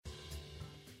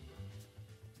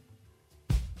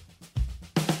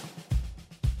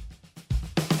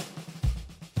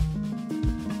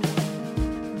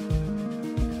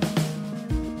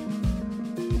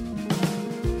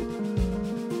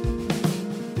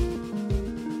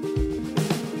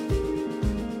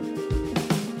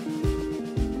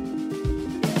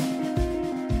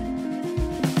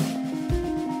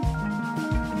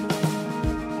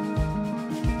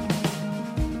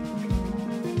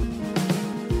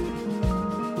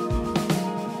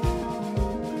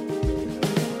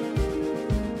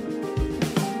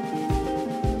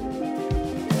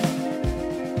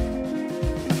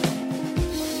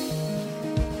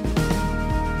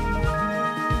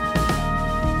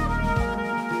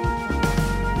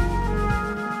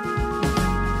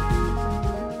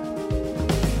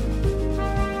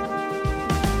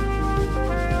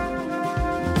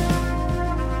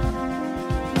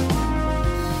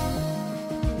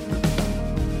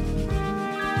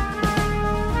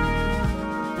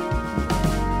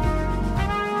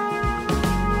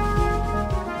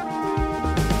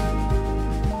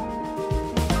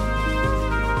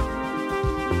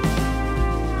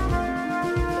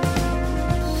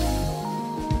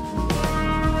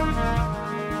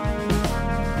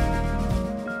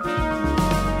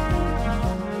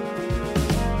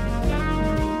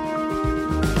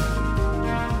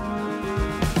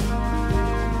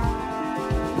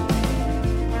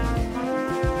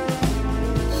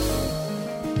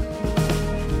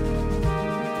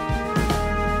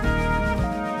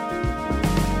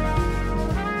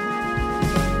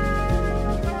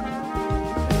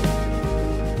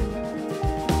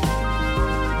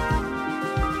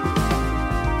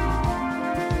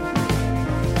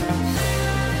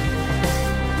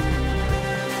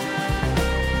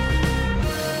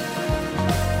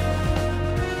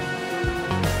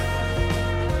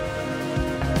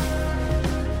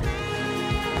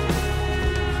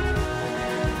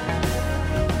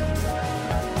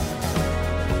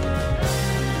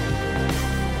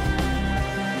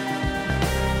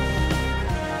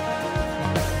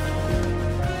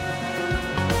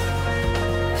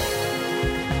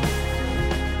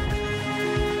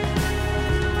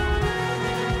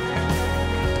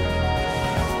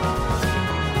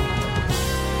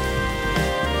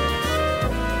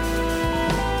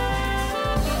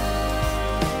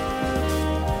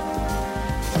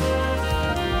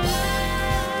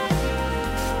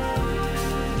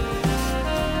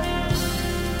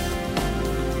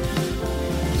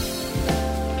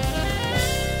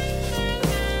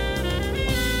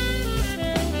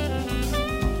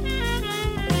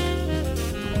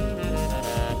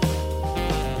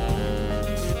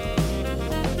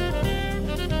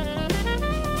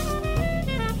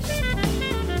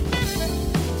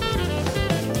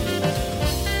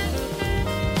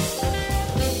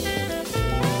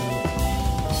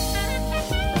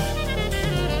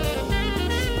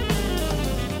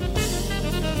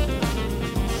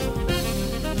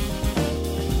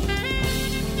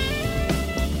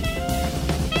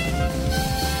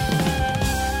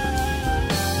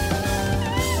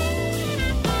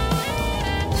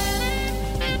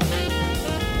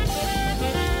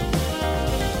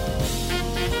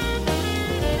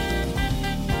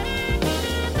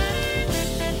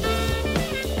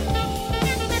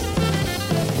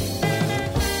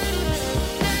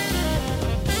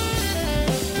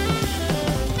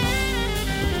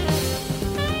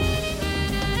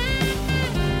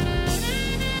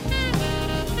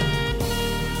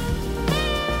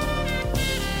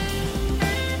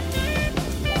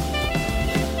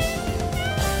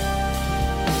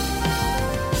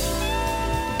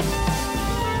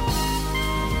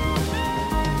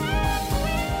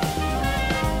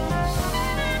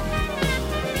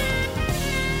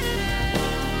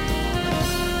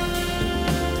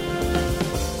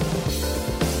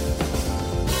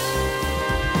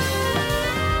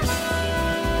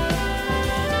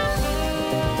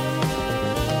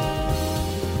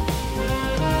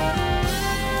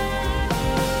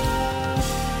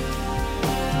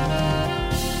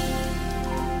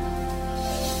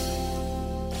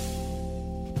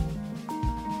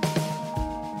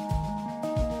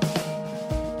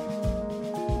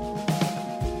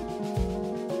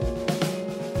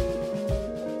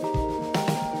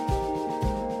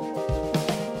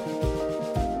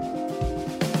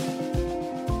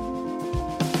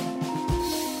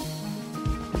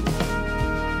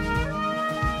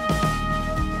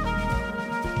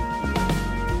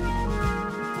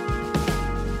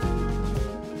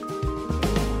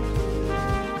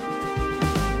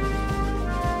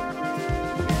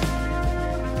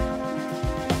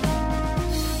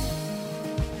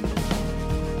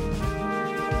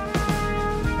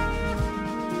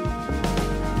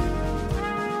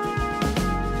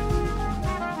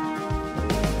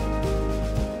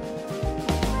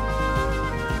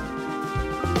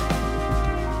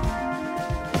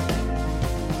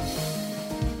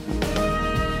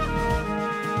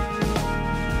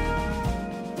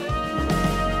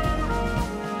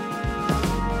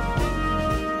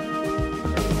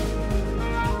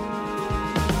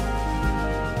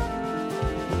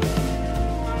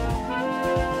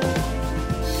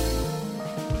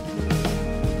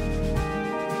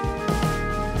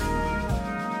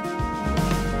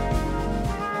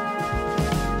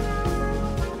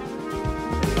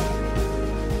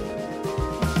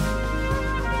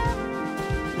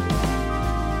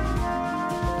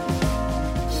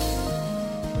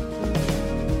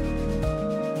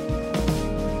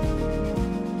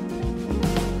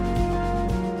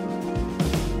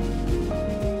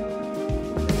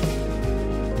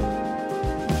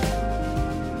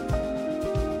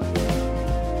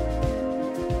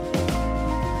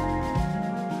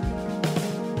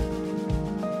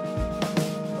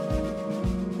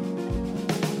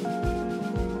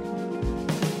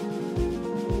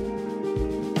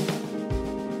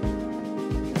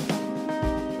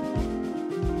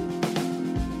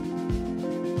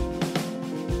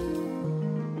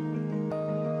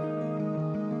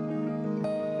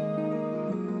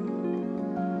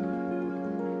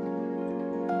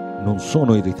Non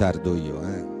sono in ritardo io,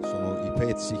 sono i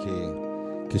pezzi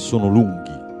che sono lunghi.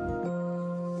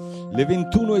 Le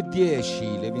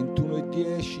 21:10, le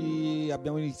 21:10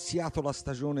 abbiamo iniziato la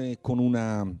stagione con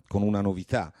una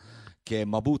novità, che è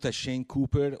Mabuta e Shane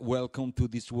Cooper, Welcome to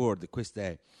This World. Questa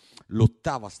è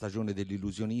l'8ª stagione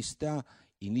dell'Illusionista,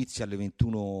 inizia alle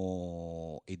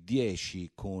 21:10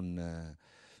 con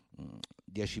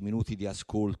 10 minuti di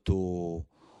ascolto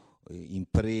in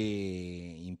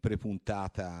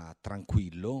pre-puntata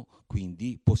tranquillo,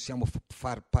 quindi possiamo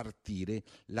far partire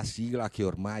la sigla che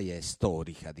ormai è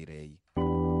storica, direi.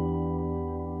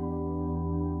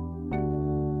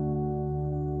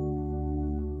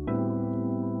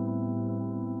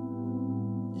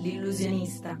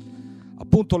 L'Illusionista.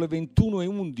 Appunto alle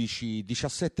 21:11,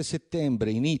 17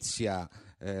 settembre inizia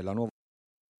la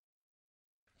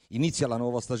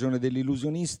nuova stagione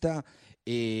dell'Illusionista.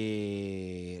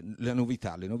 E le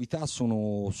novità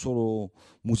sono solo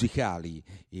musicali,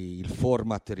 il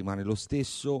format rimane lo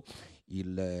stesso,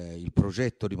 il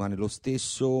progetto rimane lo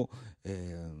stesso,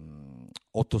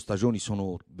 8 stagioni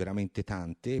sono veramente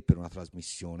tante per una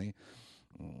trasmissione.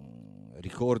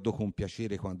 Ricordo con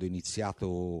piacere quando ho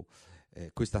iniziato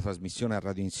questa trasmissione a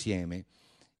Radio Insieme,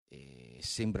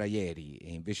 sembra ieri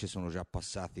e invece sono già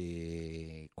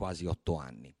passati quasi 8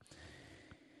 anni.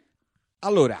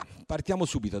 Allora, partiamo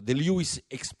subito. The Lewis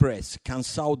Express,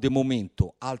 Cansao de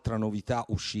Momento, altra novità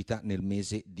uscita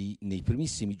nei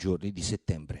primissimi giorni di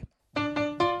settembre.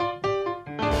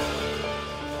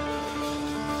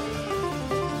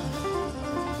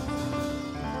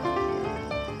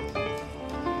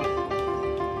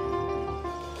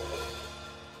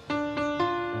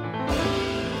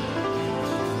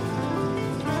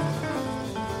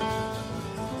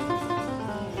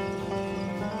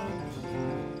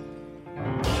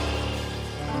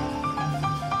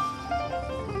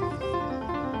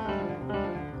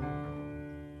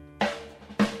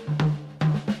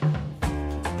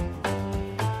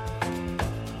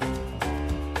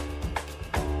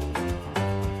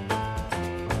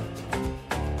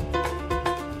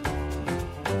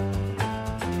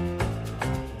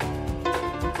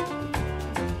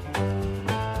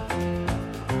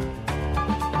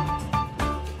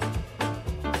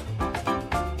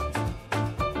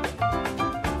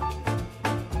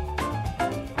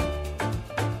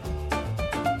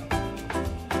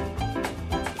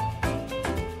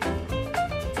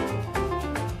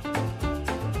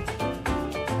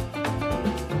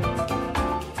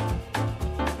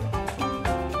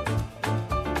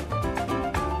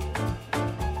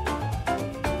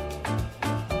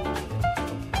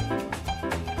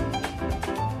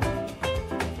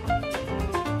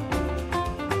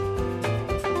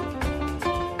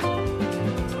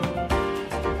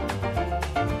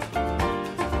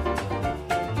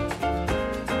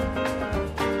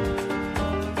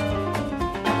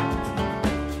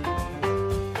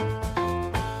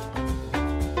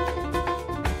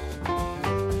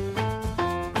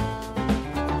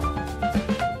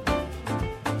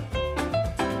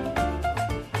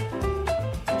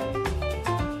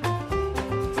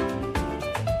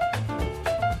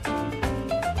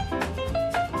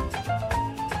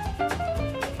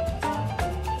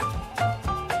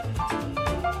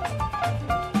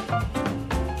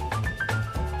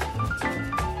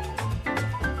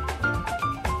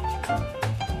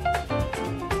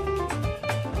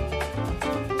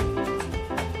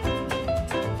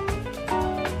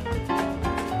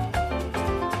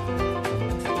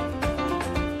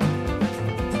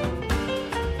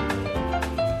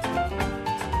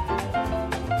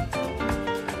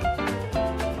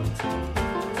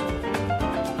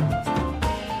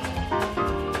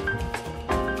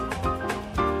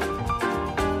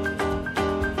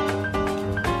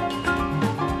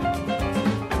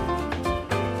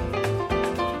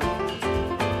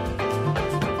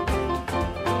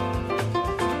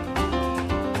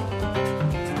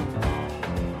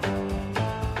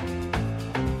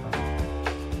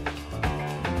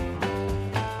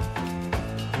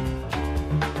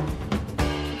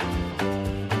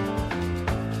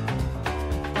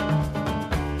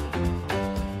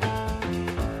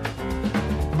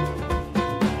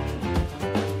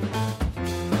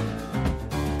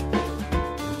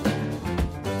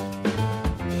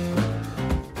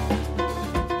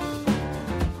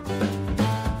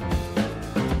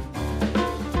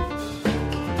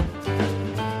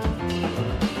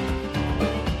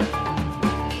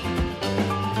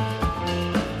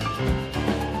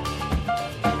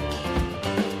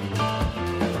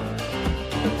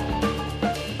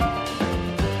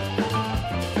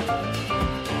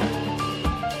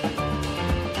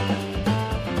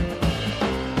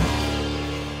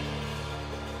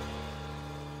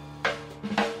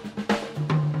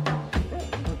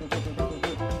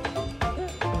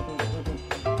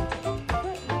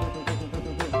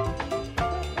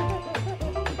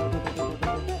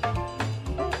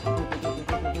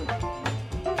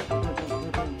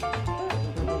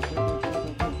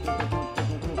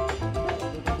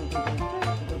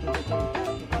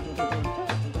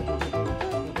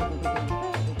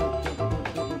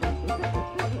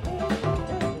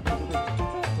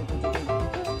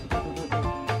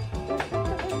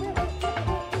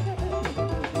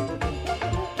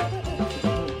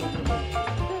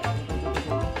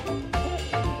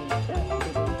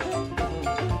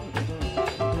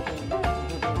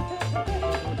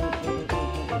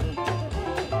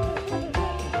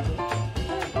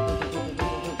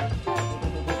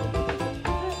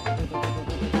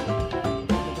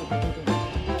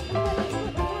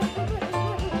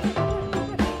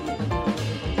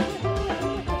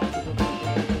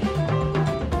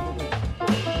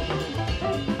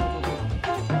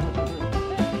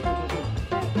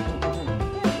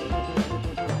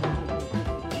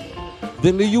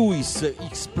 delle Lewis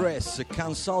Express,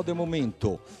 Cansado de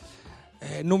Momento.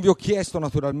 Non vi ho chiesto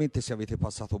naturalmente se avete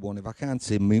passato buone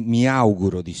vacanze, mi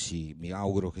auguro di sì, mi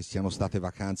auguro che siano state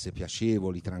vacanze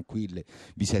piacevoli, tranquille,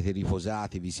 vi siete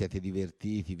riposati, vi siete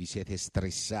divertiti, vi siete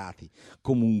stressati,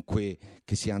 comunque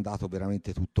che sia andato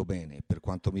veramente tutto bene. Per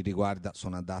quanto mi riguarda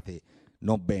sono andate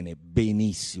non bene,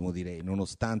 benissimo direi,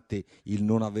 nonostante il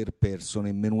non aver perso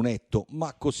nemmeno un etto,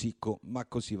 ma così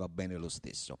va bene lo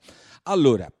stesso.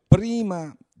 Allora,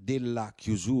 prima della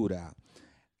chiusura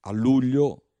a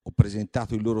luglio ho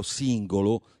presentato il loro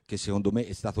singolo, che secondo me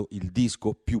è stato il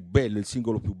disco più bello, il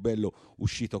singolo più bello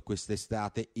uscito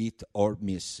quest'estate, Hit or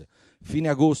Miss. Fine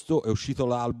agosto è uscito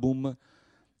l'album,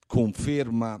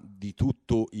 conferma di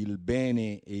tutto il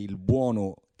bene e il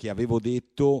buono che avevo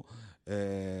detto.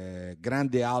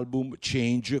 Grande album,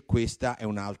 Change, questa è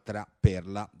un'altra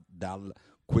perla da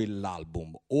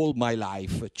quell'album, All My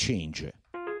Life, Change.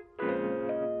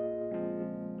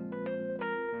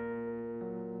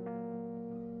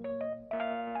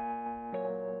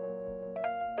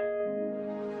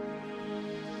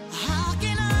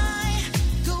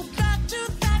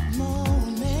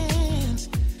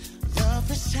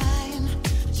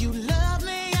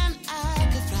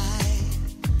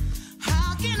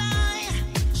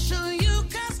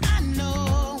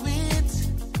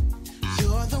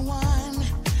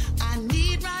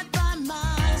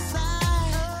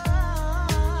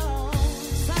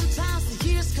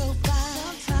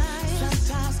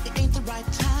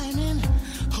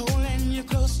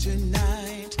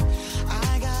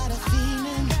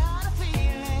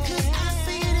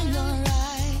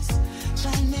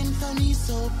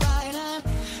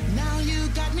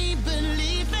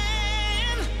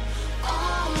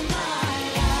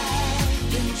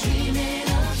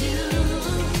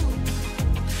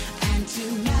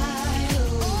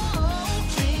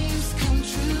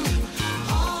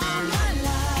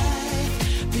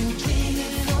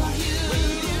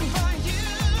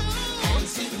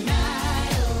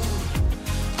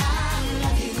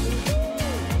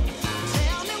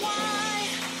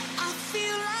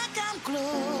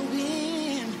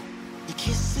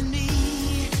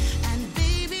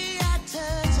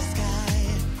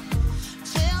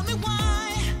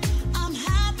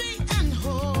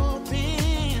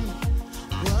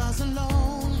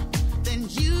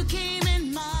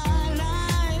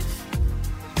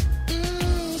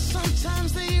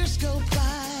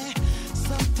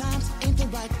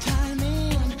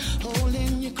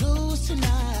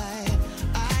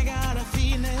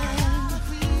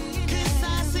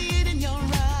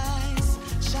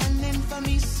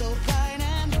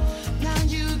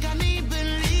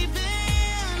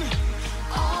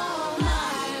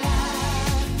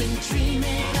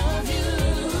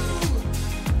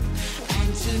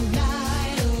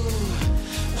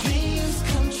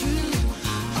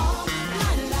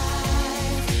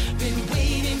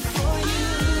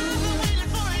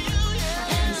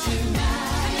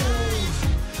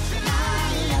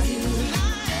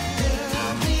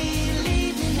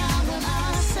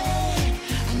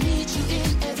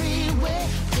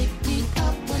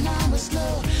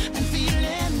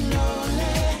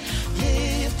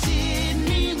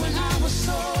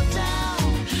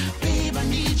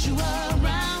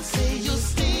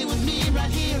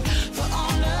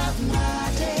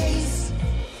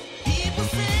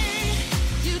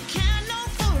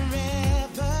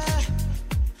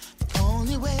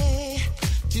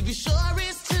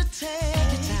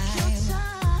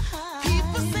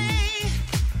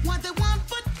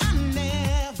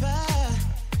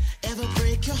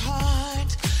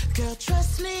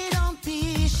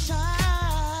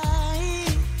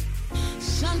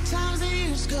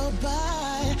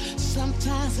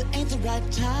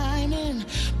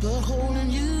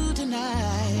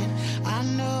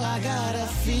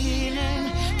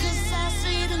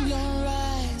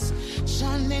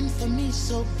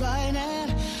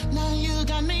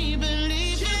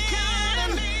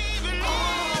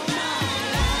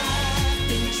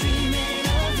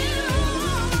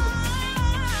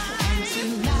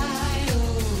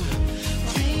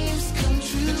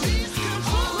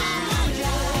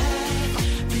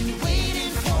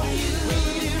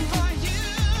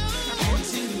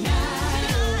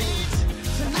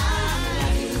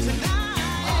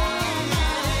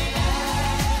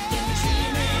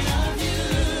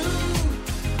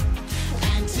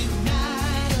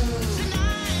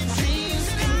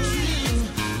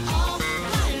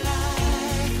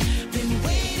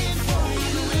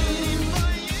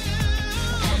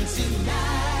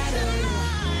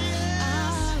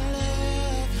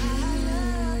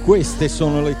 Queste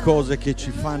sono le cose che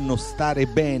ci fanno stare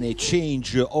bene.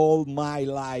 Change All My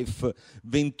Life,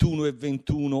 21 e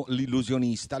 21,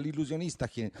 l'illusionista. L'illusionista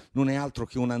che non è altro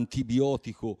che un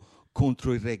antibiotico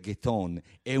contro il reggaeton,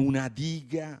 è una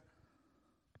diga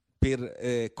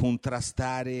per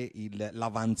contrastare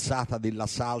l'avanzata della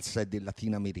salsa e del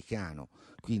latinoamericano.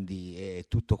 Quindi è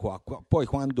tutto qua. Poi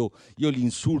quando io li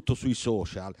insulto sui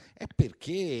social è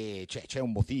perché c'è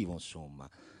un motivo, insomma,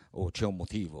 o c'è un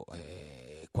motivo.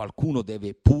 Qualcuno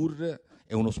deve pur,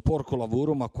 è uno sporco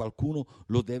lavoro, ma qualcuno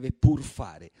lo deve pur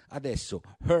fare. Adesso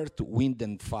Earth, Wind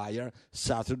and Fire,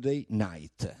 Saturday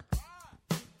Night.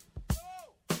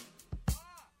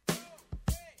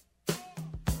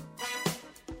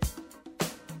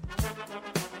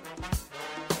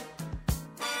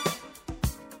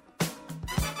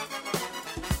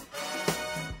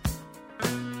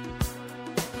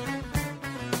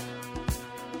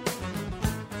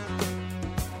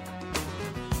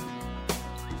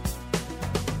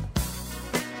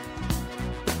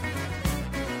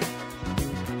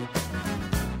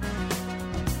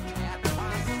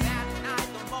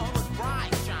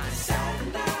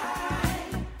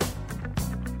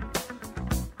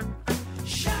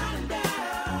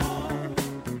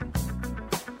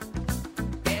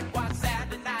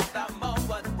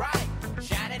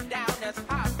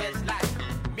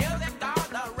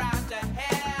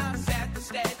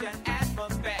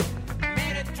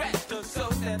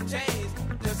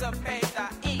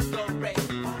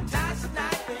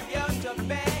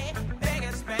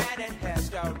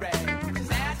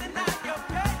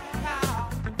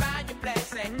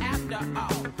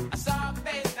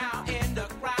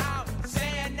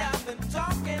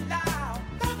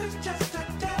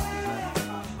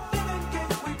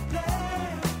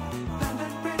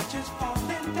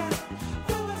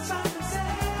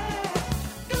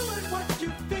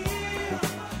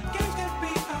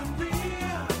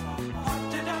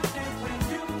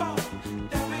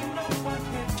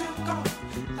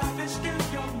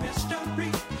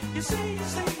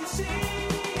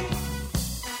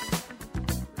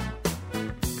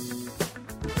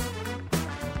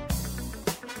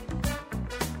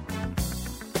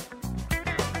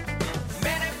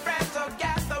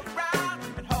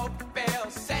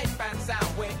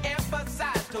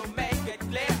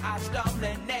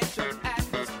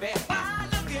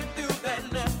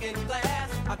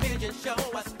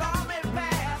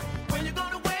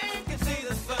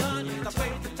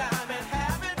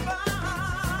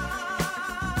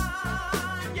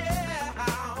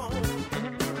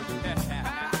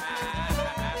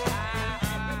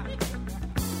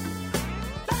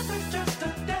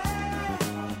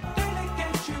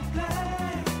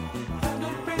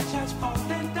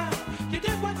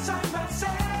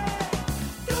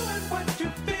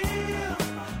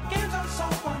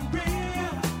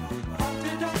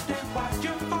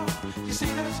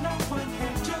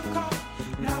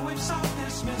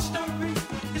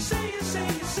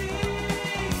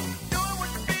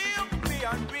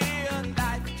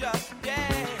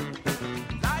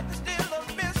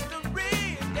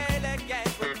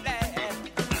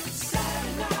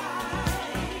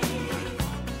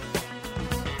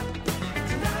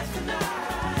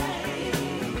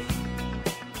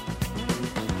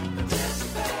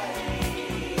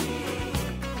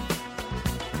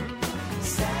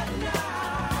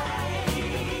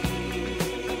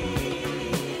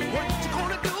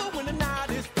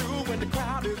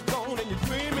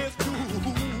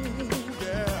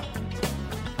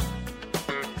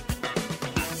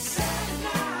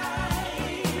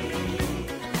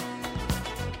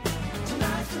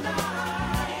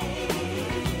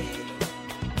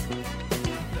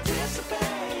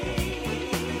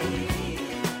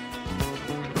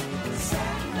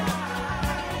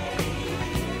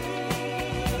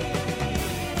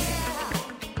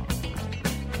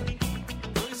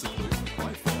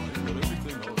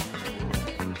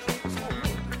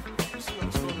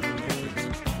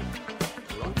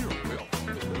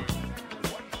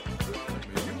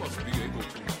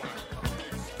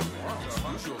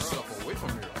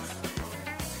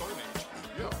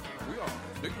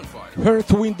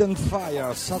 Earth, Wind and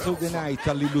Fire, Saturday Night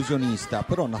all'illusionista.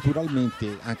 Però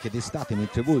naturalmente anche d'estate,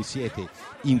 mentre voi siete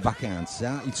in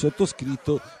vacanza, il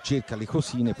sottoscritto cerca le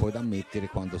cosine poi da mettere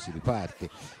quando si riparte.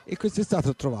 E quest'estate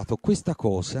ho trovato questa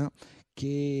cosa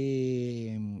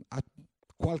che ha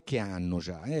qualche anno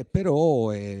già,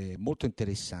 però è molto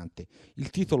interessante.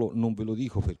 Il titolo non ve lo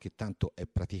dico perché tanto è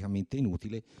praticamente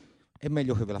inutile, è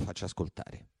meglio che ve la faccia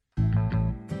ascoltare.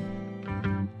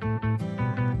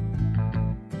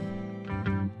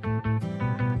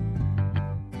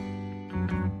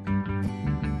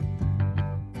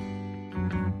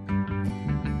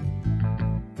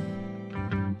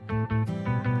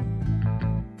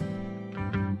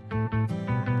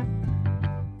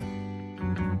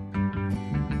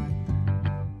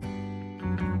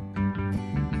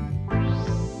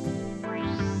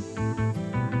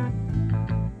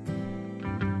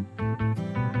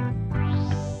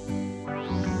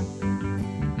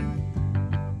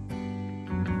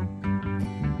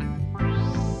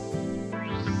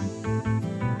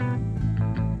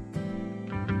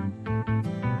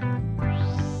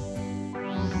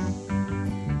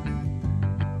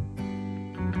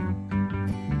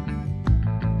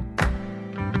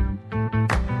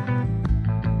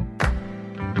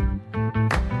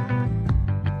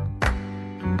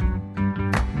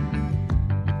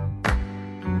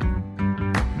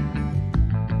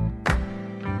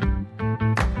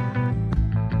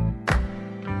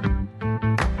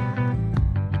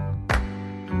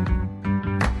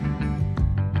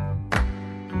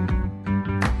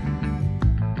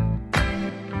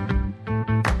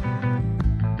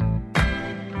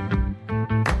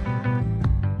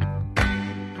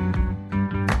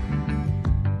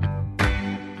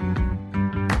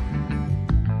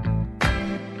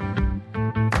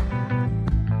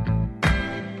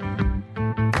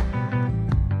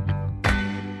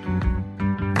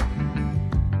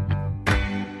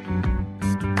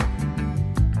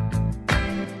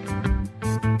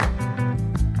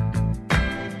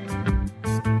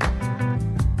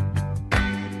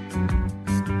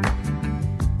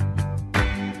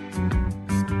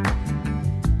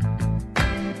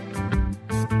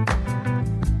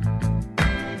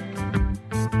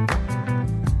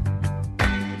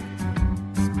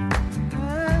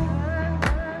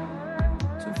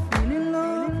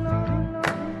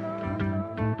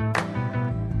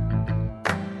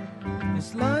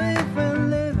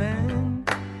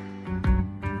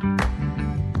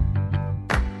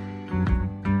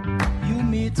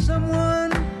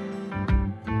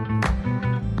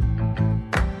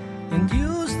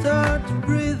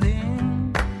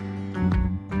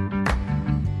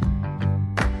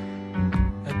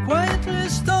 freshly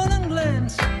stolen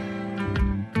glance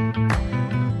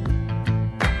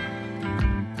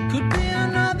could be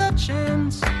another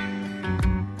chance.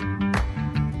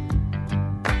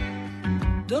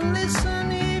 Don't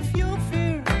listen if you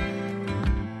fear,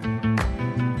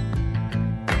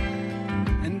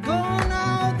 and go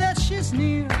now that she's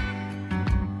near.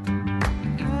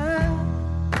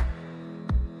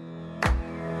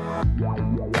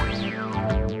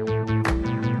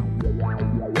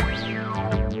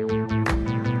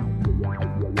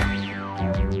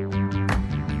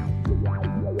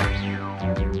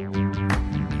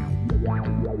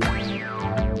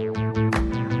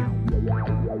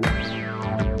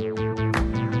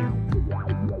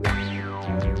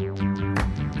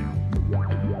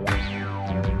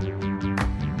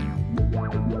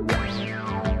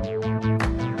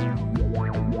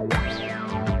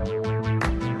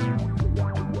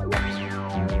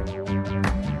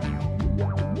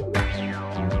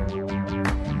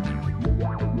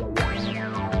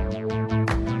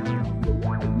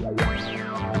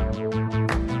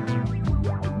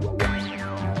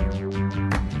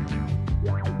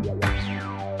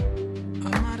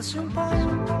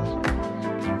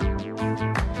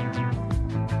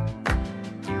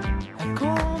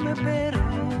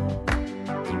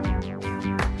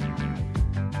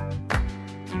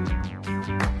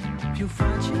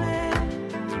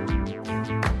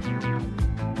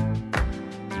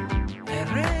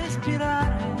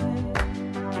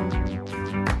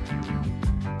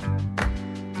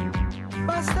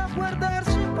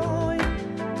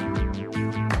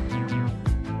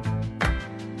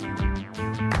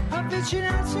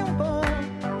 Avvicinarsi un po'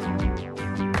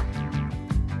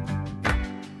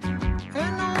 e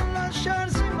non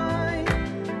lasciarsi mai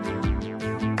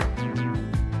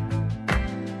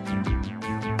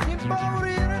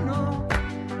impaurire, no,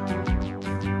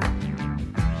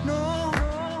 no,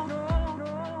 no, no,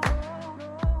 no.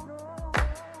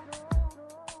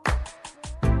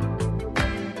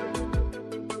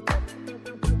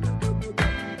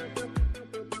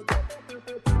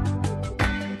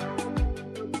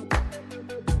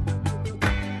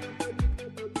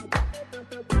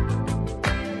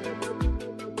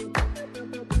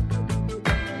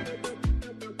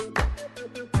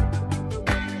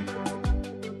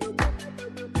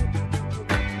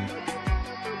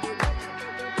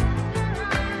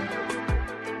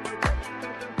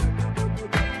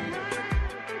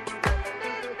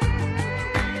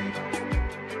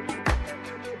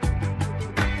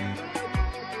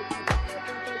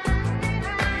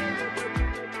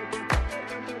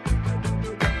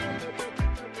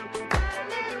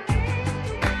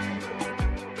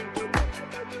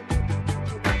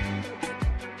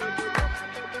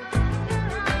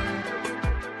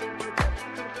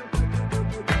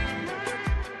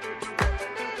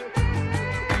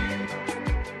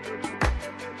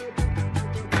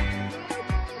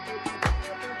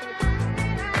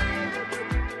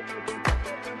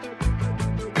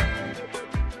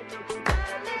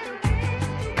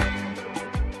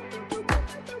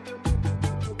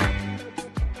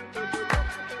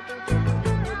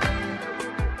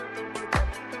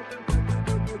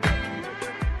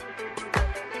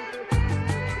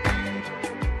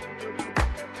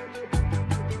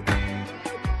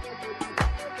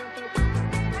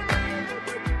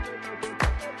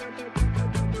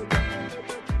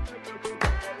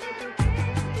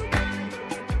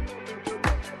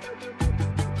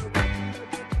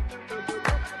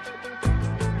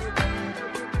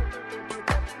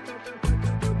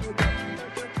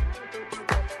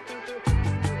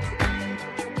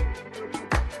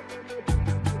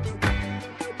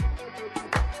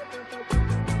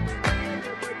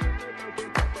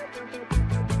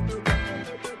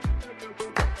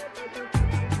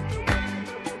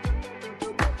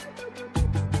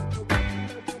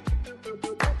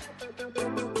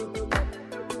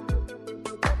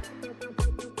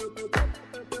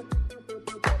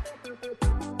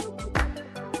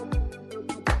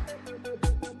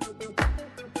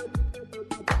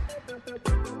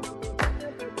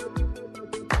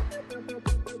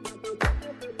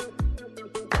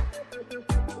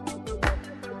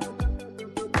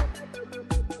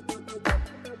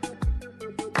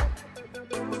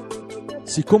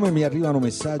 Siccome mi arrivano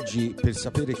messaggi per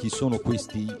sapere chi sono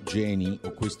questi geni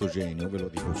o questo genio, ve lo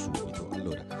dico subito.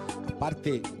 Allora, a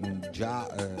parte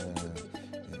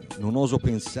non oso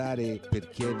pensare per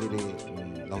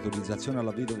chiedere l'autorizzazione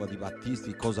alla vedova di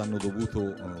Battisti cosa hanno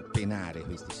dovuto penare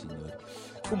questi signori.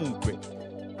 Comunque,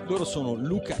 loro sono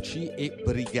Luca C e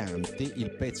Brigante,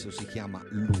 il pezzo si chiama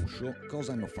Lucio.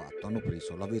 Cosa hanno fatto? Hanno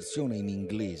preso la versione in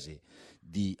inglese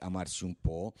di Amarsi un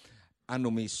po', hanno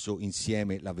messo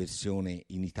insieme la versione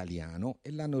in italiano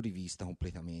e l'hanno rivista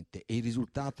completamente e il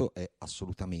risultato è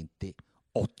assolutamente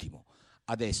ottimo.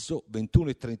 Adesso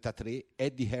 21:33,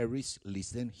 Eddie Harris,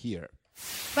 Listen Here.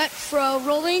 Retro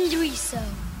Rolling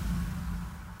Dweezo.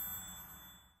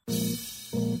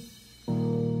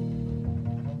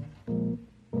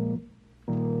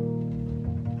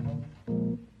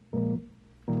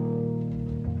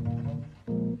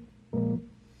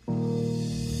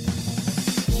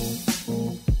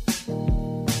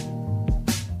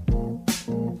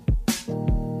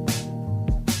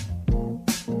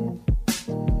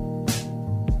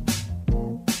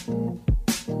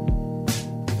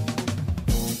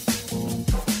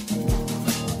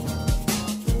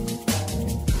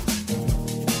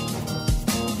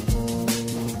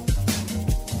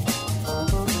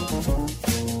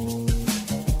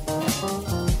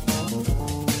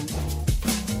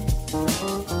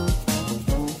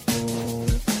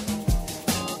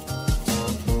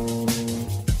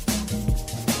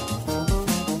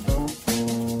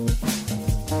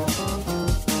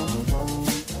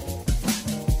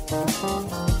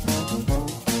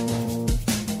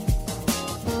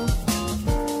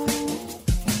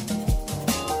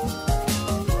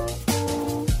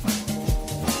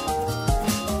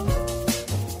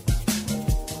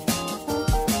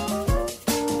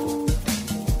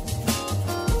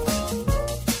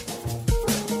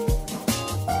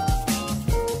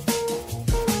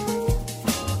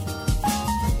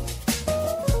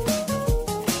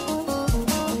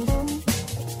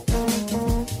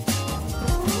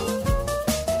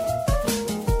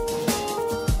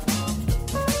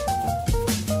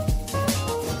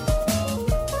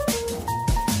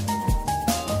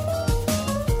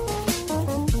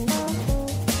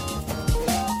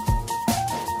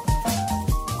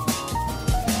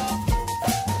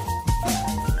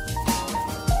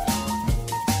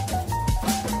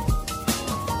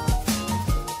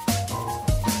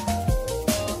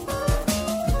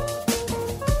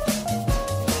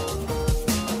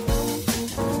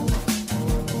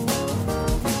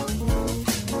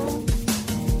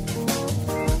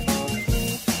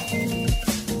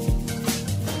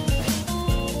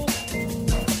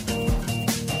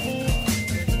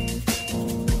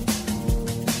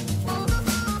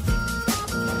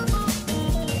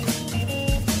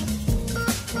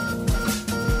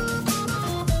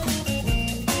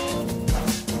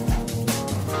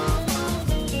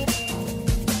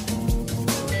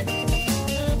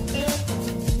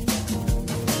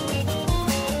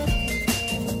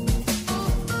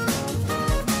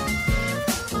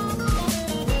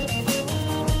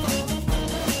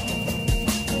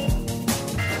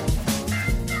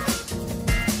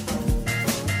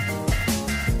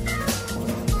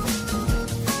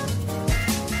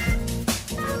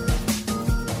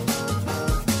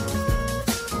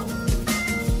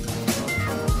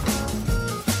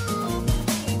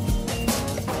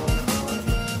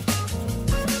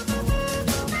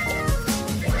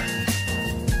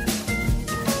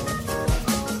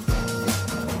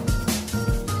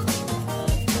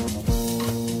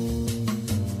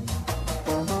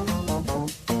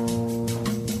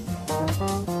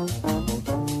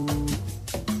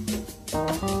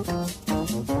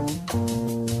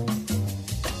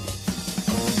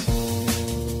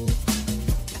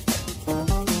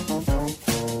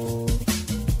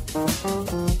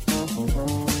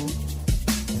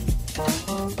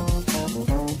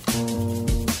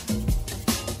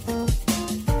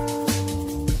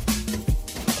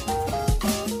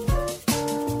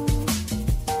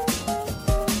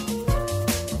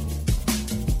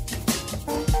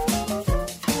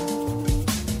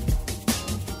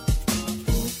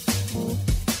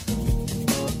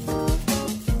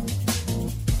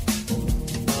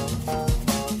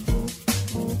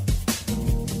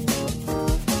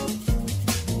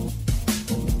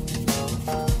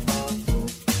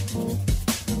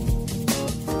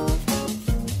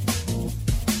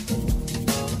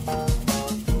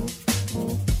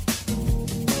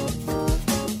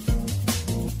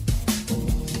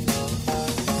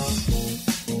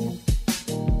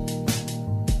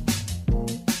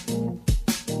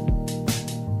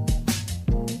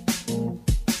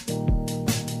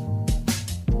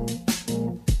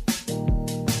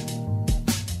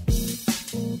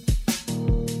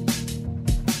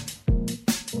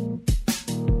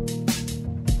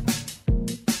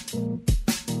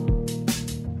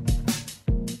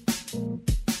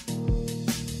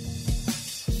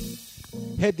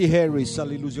 Eddie Harris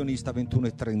all'Illusionista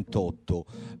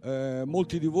 21:38.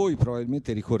 Molti di voi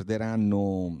probabilmente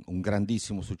ricorderanno un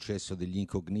grandissimo successo degli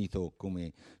Incognito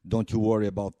come Don't You Worry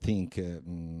About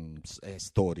Think, è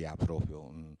storia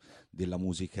proprio della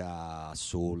musica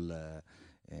soul,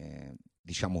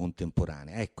 diciamo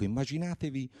contemporanea. Ecco,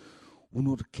 immaginatevi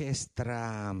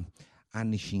un'orchestra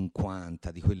anni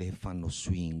 50 di quelle che fanno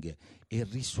swing e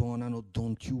risuonano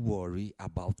Don't You Worry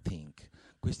About Think.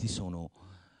 Questi sono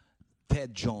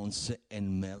Ted Jones e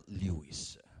Mel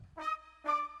Lewis.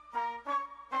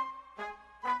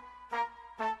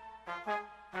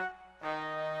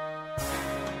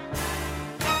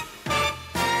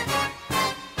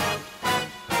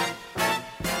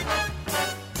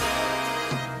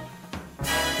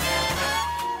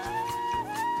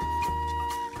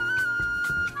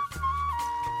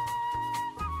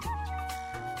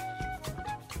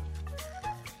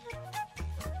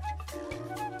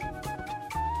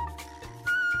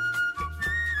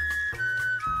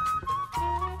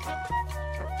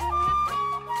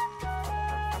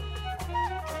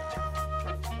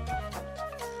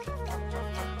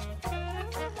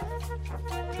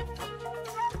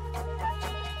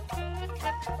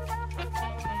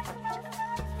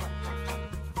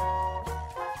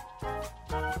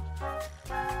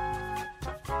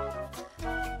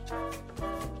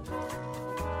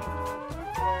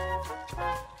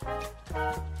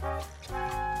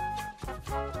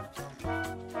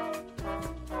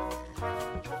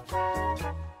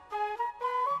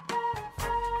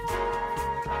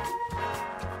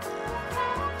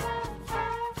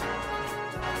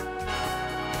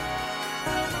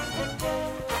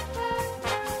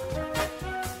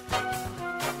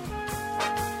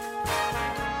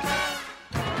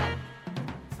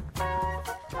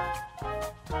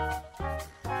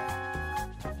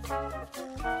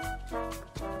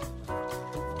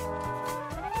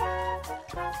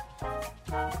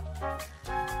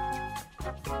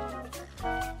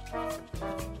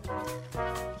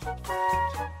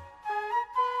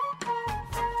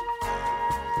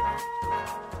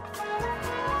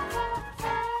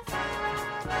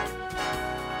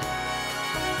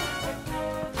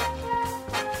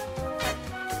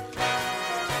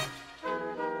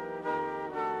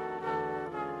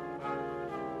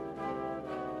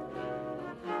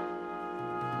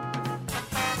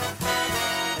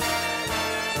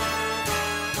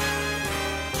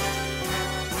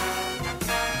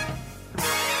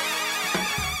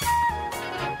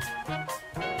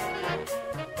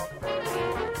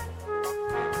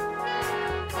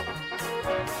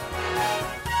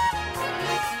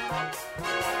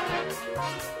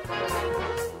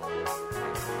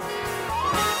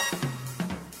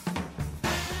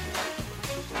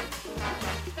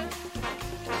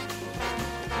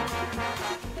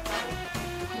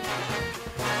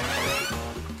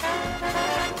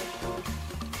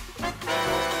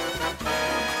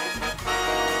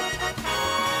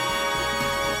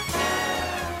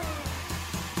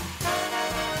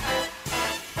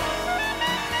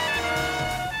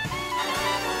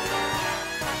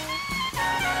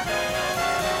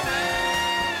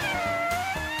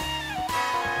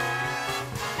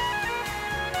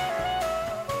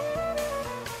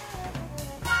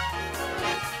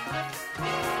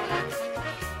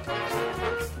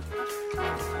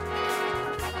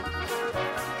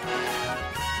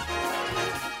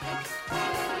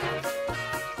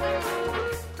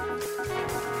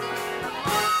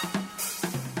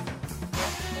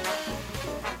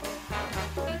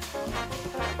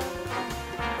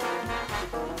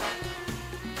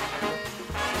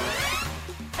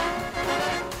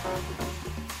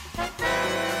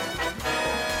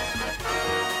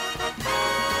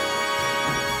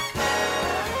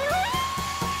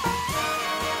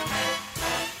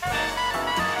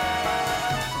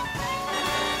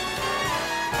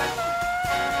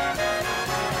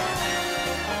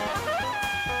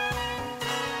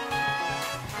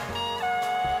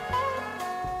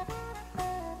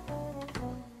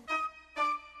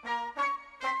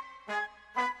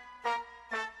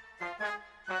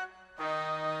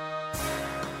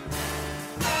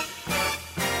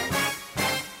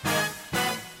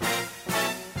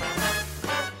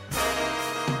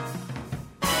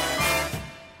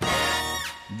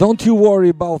 Don't You Worry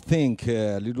About Think,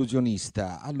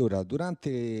 l'illusionista. Allora,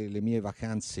 durante le mie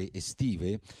vacanze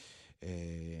estive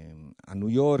a New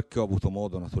York ho avuto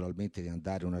modo naturalmente di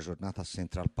andare una giornata a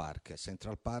Central Park.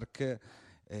 Central Park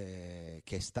che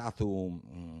è stato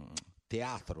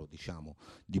teatro, diciamo,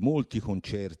 di molti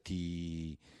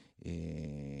concerti,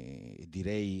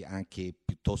 direi anche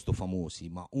piuttosto famosi,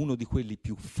 ma uno di quelli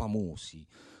più famosi,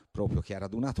 proprio che ha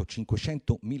radunato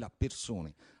 500.000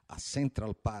 persone a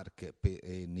Central Park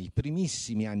nei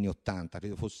primissimi anni 80,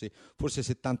 credo fosse forse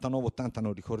 79-80,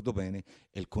 non ricordo bene,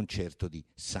 è il concerto di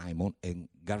Simon and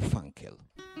Garfunkel.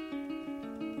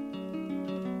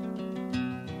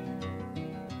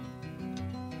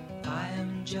 I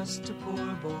am just a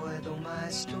poor boy, though my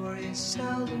story is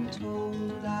seldom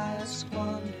told. I have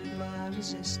squandered my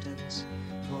resistance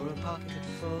for a pocket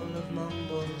full of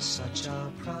mumbles, such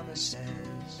are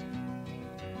promises.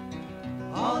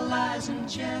 All lies and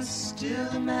jest, still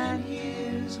a man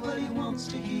hears what he wants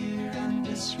to hear and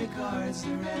disregards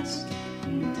the rest.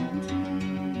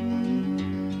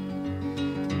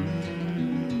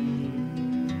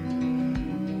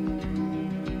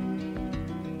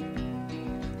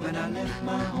 When I left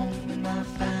my home and my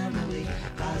family,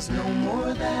 I was no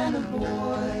more than a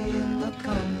boy in the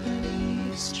company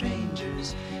of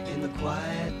strangers, in the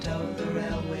quiet of the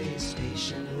railway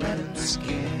station, running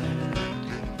scared.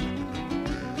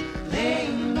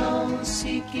 Laying low,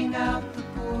 seeking out the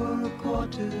poorer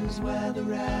quarters where the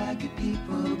ragged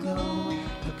people go,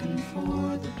 looking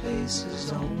for the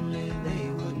places only they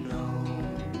would know.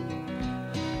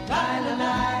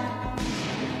 Lie-la-lie,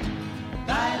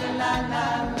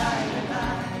 lie-la-lie-lie,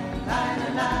 lie-la-lie,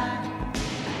 lie-la-lie,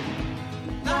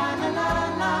 lie-la-lie,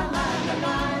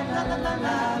 lie-la-lie, lie-la-lie.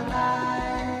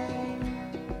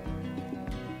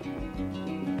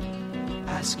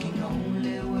 Asking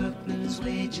only workmen's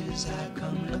wages, I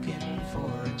come looking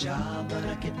for a job, but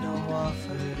I get no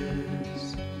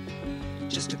offers.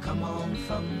 Just to come home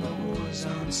from the wars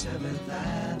on 7th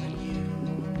Avenue.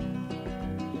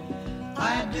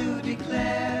 I do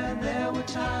declare there were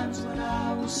times when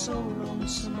I was so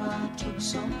lonesome I took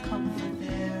some comfort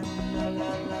there. La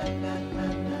la la la la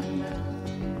la la.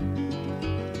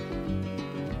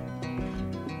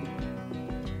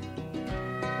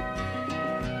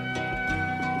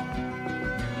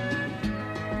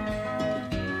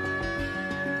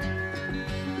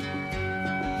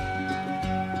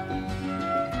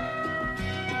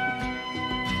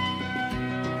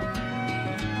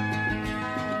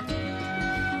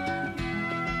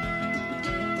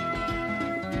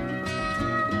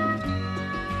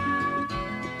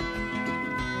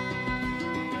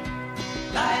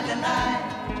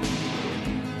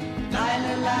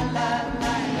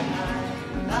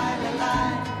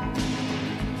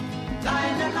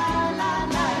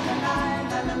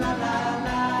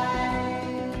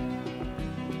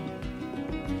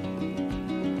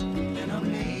 And I'm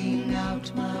laying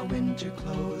out my winter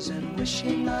clothes and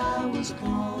wishing I was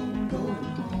gone,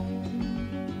 going home,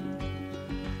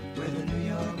 where the New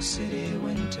York City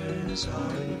winters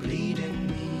are bleeding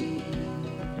me,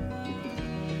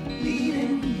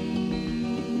 bleeding me.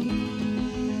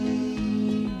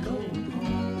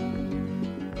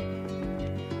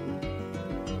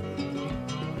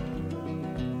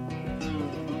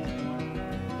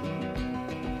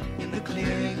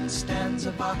 Stands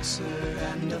a boxer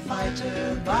and a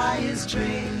fighter by his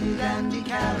trade, and he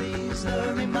carries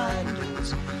the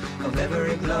reminders of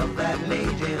every glove that laid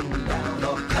him down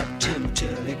or cut him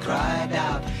till he cried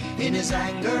out in his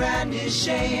anger and his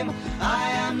shame, I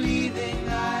am leaving,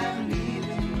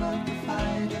 but the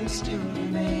fighter still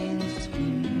remains.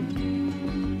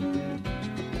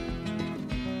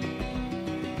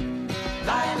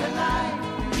 Lie, la, lie,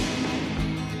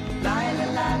 lie, la,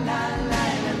 la, la,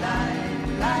 lie, la, lie.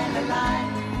 Lie, la, lie,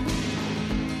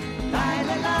 lie,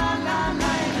 la, la, la,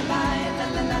 lie, la, lie, la,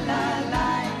 la, la, la,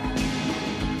 lie,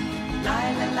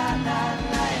 lie, la, la, la,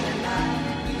 lie, la, lie,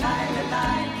 lie, la,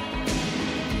 lie,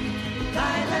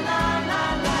 lie, la, la, la,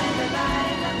 lie, la,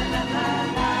 lie, la, la, la, la,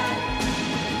 lie,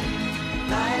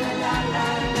 lie, la, la, la,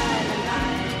 lie, la,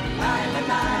 lie, lie, la,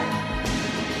 lie,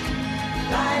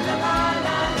 lie, la, la, la,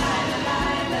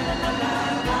 lie, la, lie, la, la,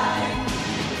 la, la, lie, lie,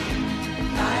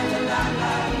 la,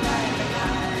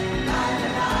 la, la.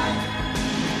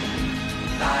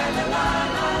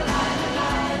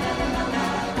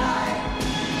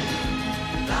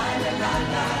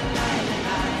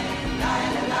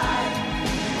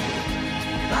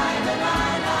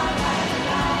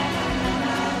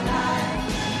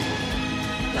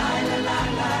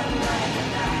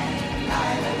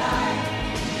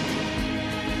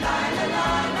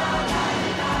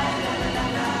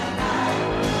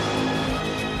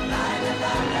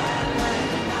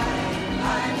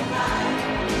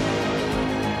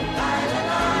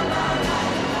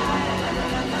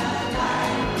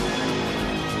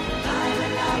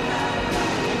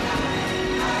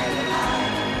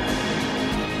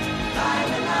 Bye.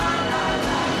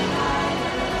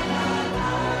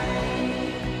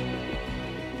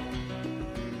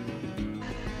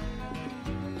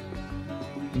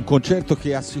 concerto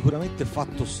che ha sicuramente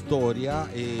fatto storia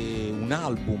e un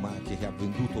album anche che ha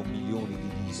venduto milioni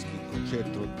di dischi, il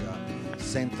concerto da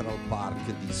Central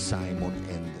Park di Simon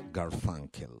and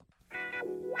Garfunkel.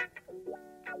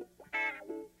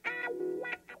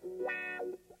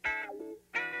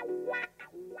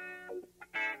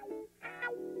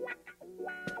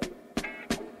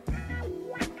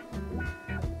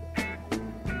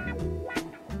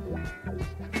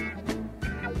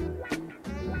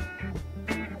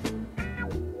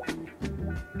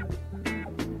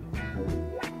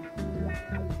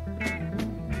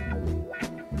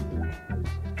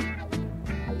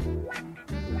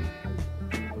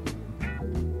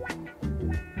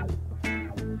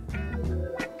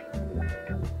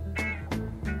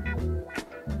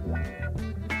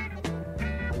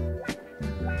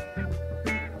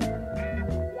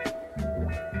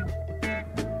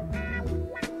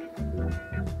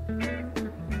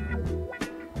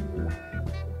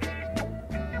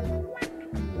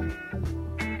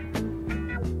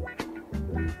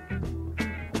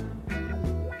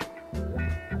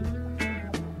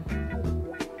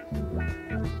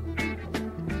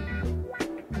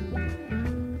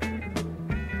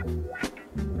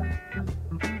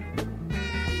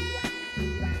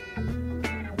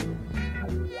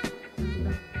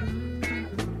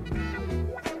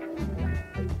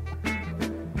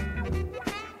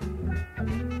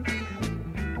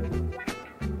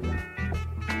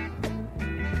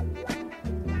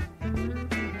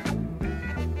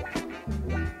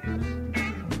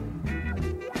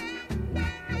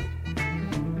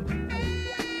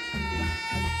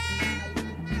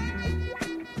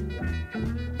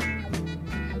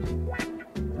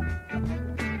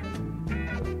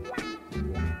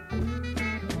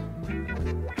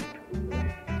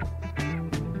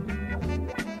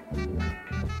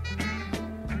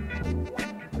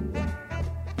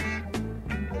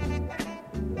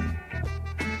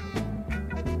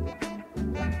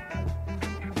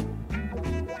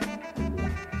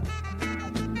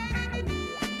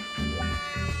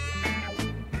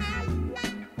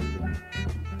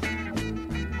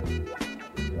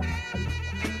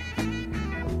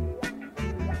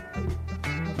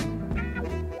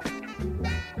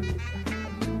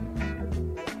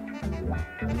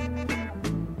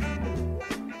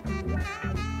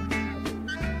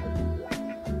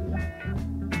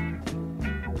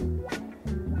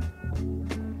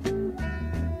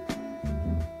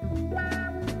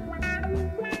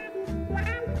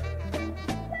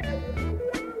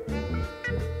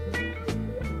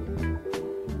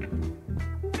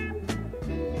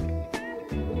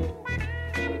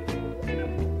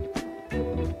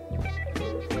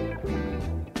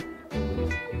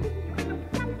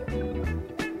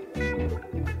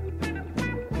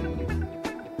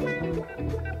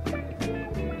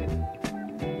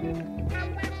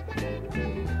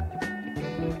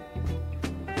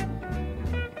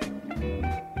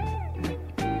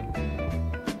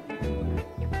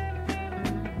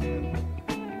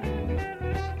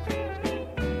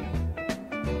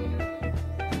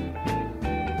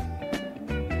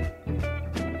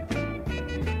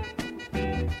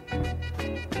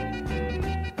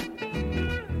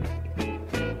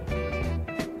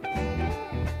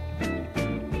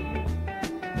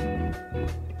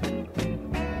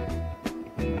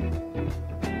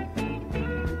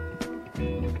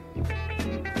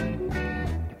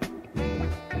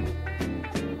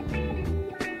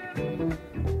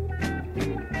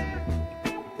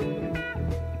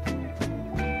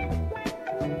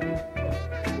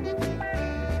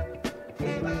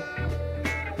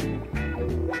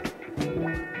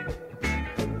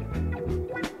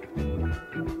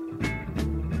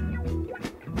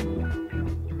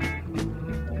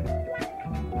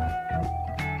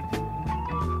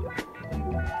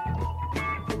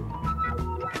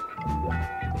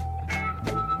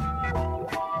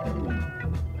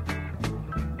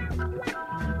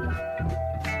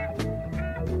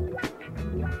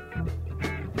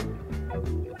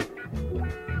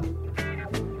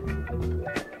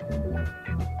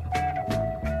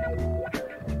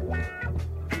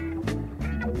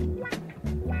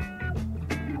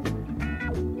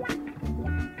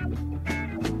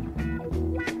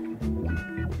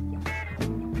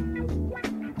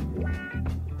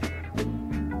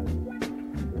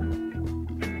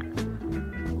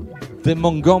 The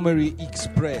Montgomery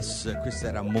Express, questo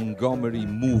era Montgomery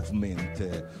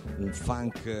Movement, un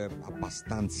funk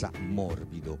abbastanza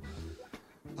morbido.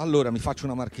 Allora mi faccio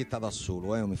una marchetta da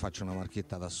solo, mi faccio una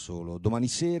marchetta da solo. Domani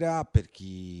sera, a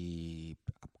chi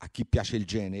piace il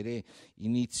genere,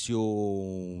 inizio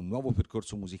un nuovo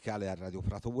percorso musicale a Radio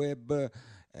Prato Web.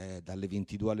 dalle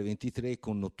 22 alle 23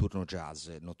 con Notturno Jazz.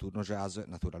 Notturno Jazz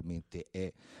naturalmente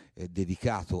è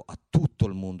dedicato a tutto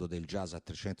il mondo del jazz a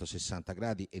 360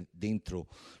 gradi, e dentro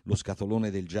lo scatolone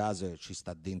del jazz ci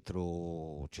sta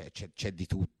dentro, c'è di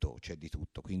tutto,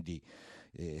 quindi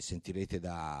sentirete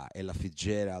da Ella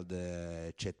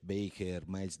Fitzgerald, Chet Baker,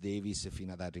 Miles Davis,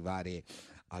 fino ad arrivare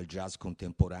al jazz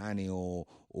contemporaneo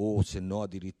o se no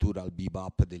addirittura al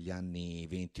bebop degli anni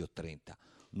 20 o 30.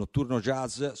 Notturno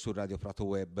Jazz su Radio Prato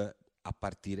Web a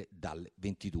partire dalle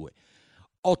 22.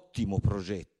 Ottimo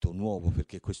progetto nuovo,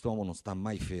 perché quest'uomo non sta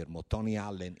mai fermo, Tony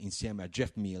Allen insieme a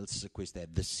Jeff Mills, questa è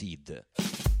The Seed.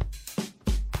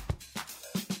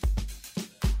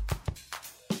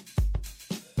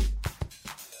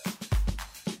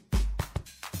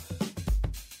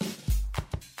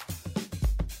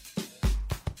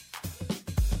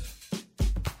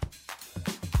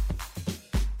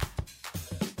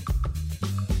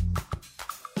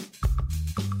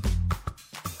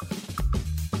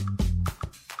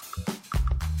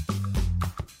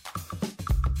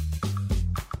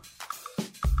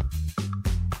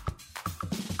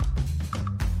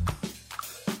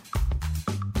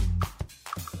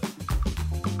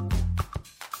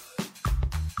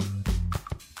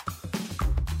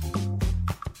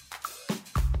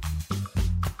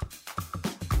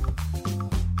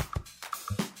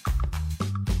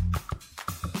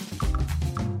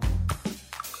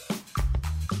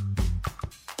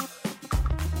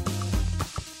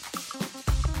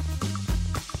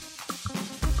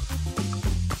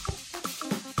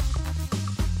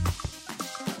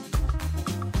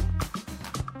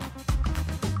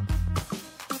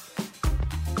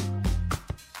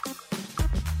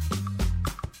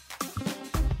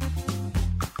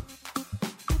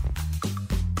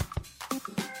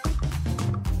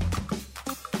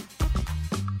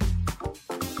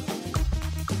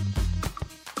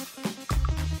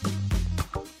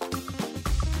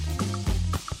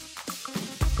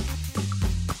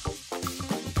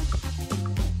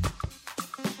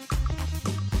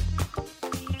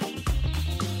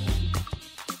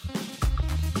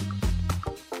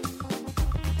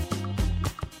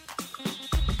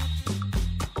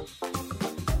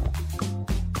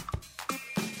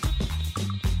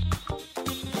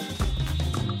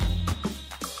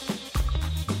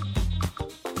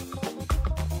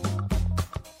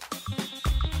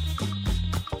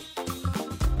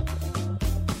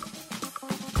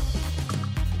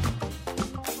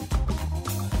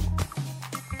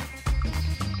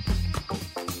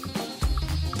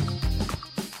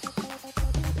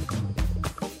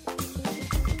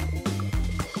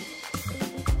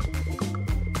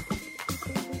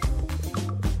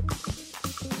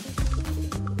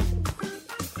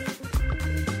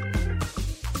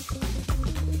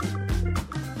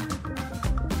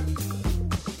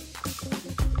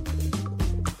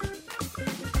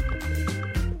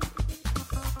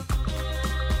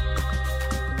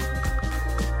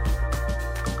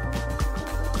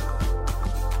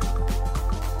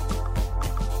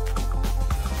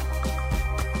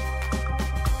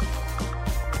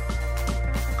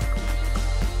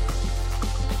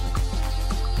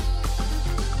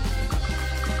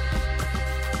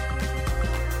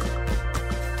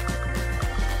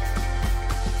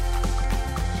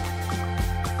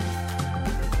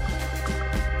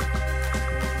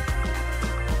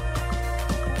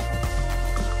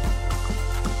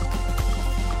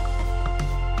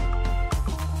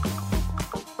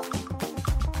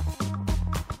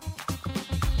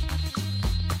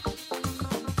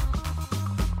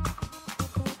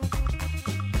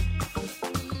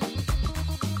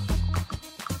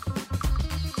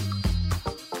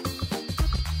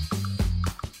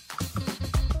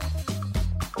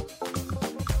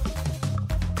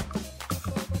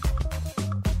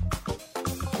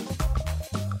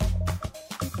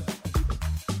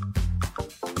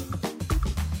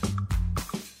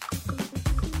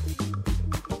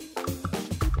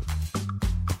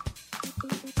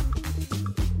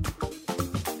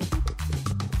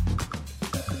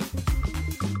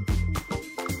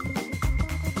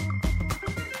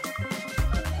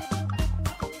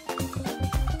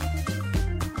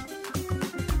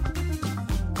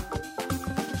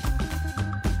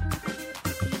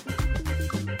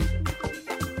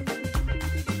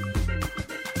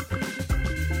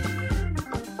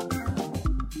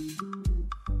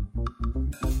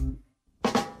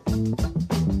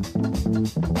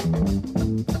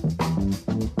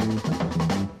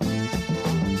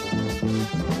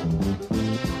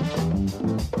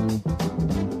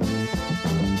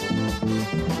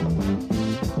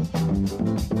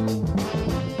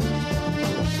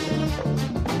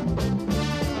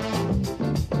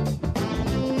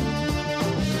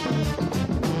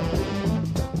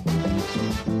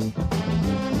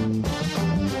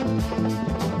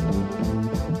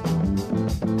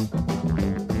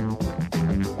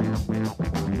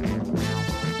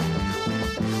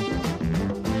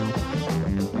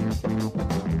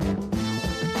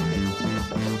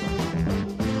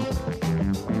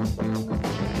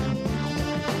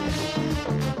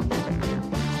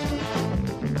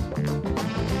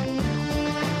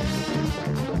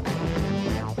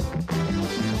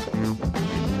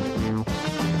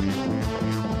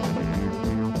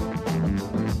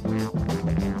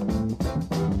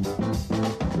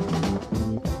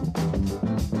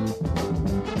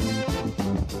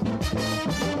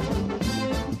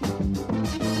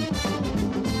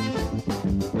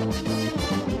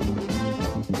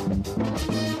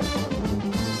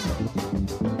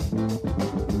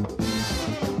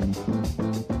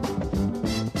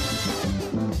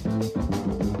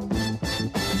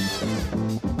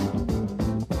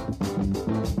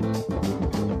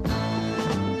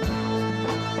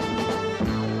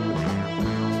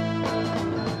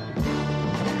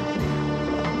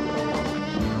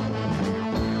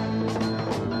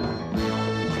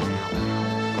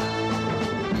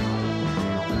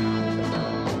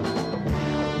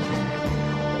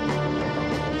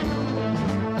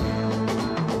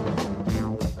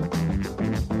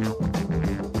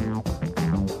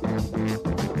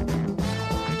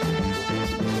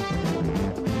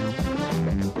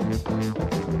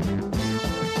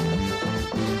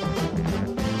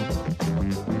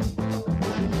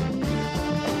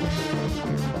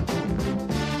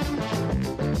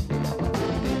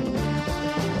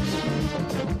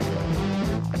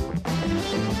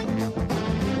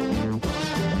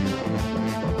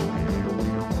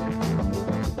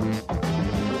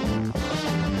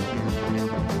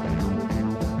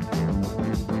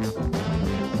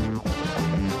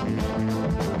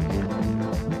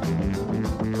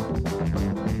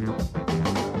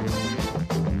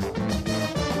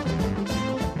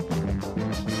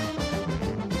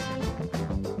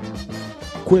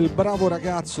 quel bravo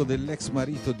ragazzo dell'ex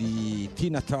marito di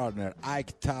Tina Turner,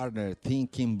 Ike Turner,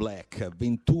 Thinking Black,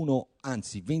 21,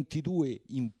 anzi 22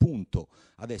 in punto.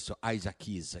 Adesso Isaac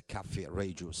Keys, Cafe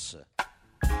Regius.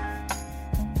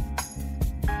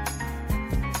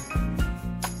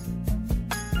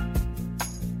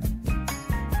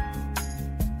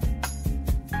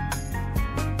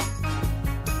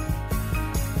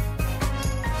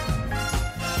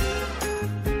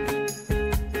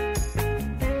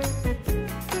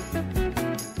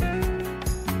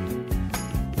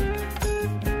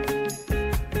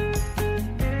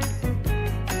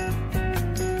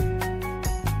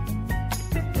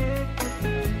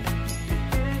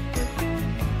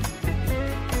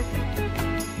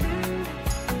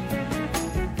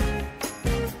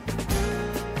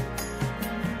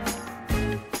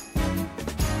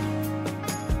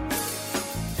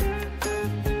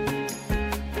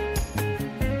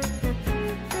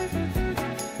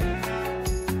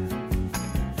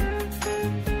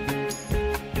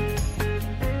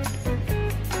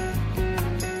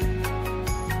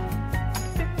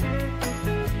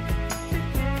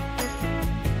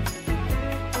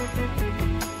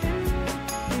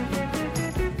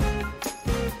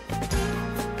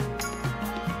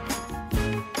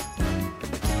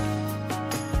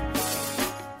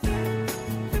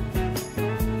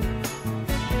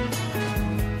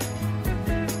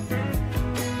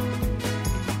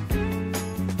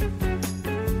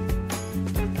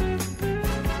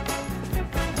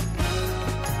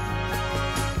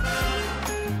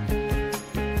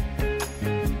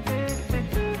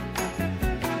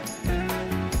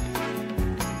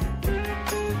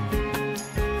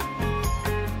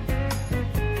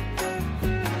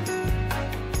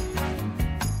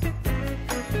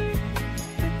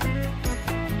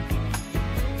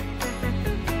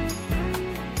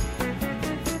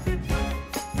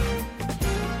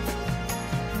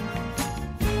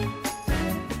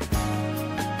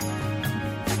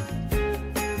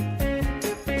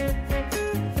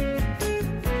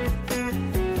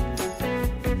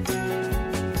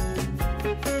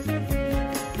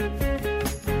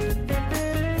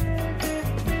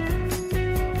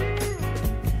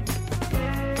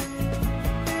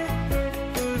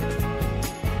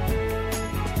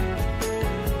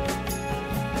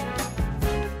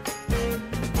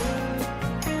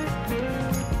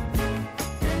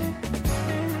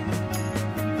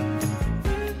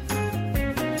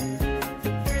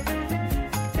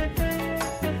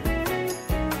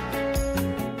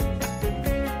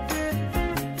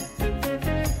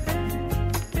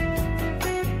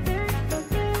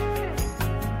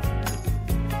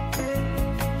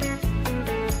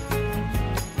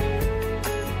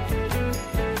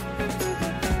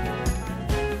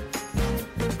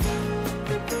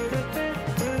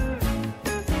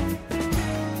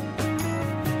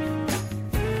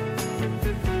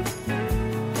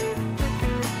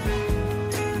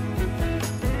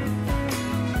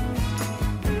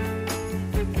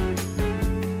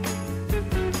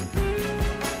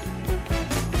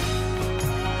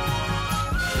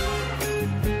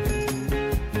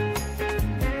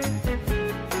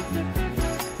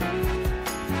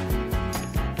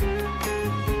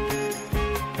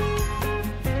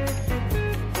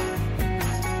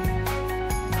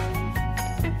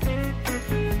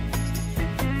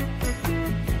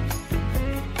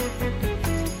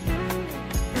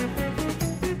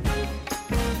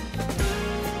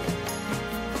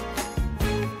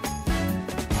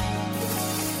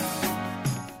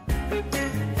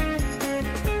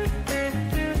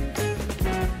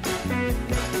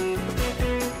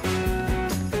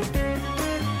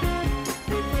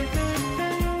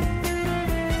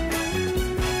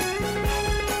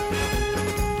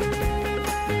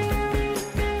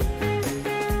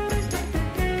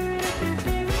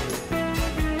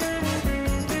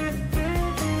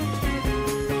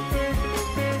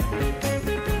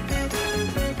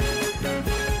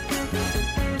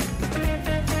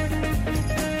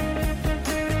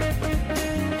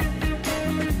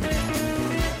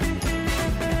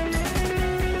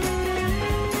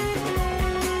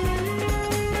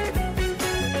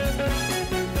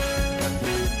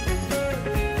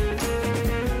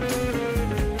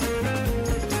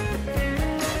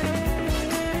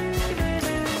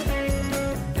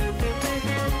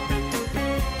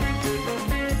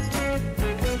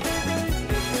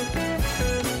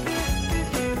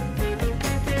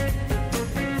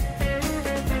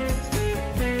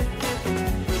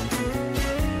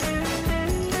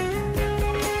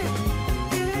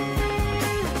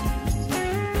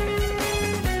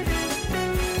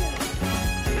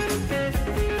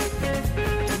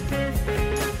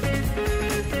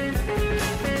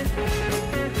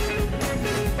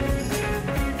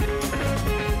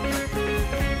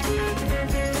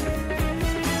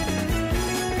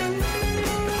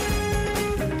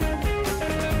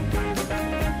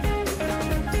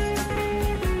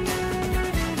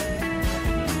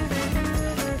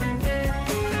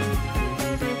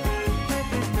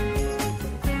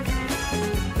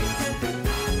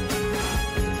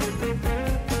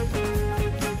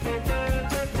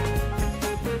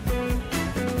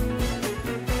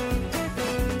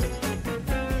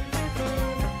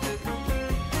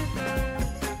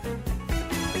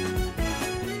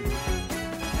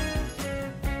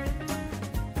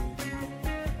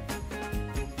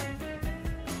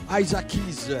 Isaac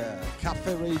Keys,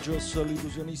 Caffè Regios,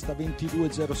 l'illusionista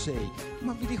 2206.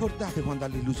 Ma vi ricordate quando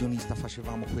all'illusionista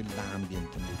facevamo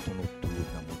quell'ambient molto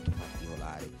notturna, molto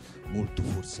particolare, molto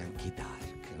forse anche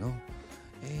dark, no?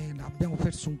 E abbiamo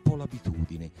perso un po'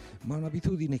 l'abitudine, ma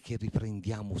un'abitudine che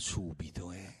riprendiamo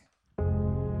subito,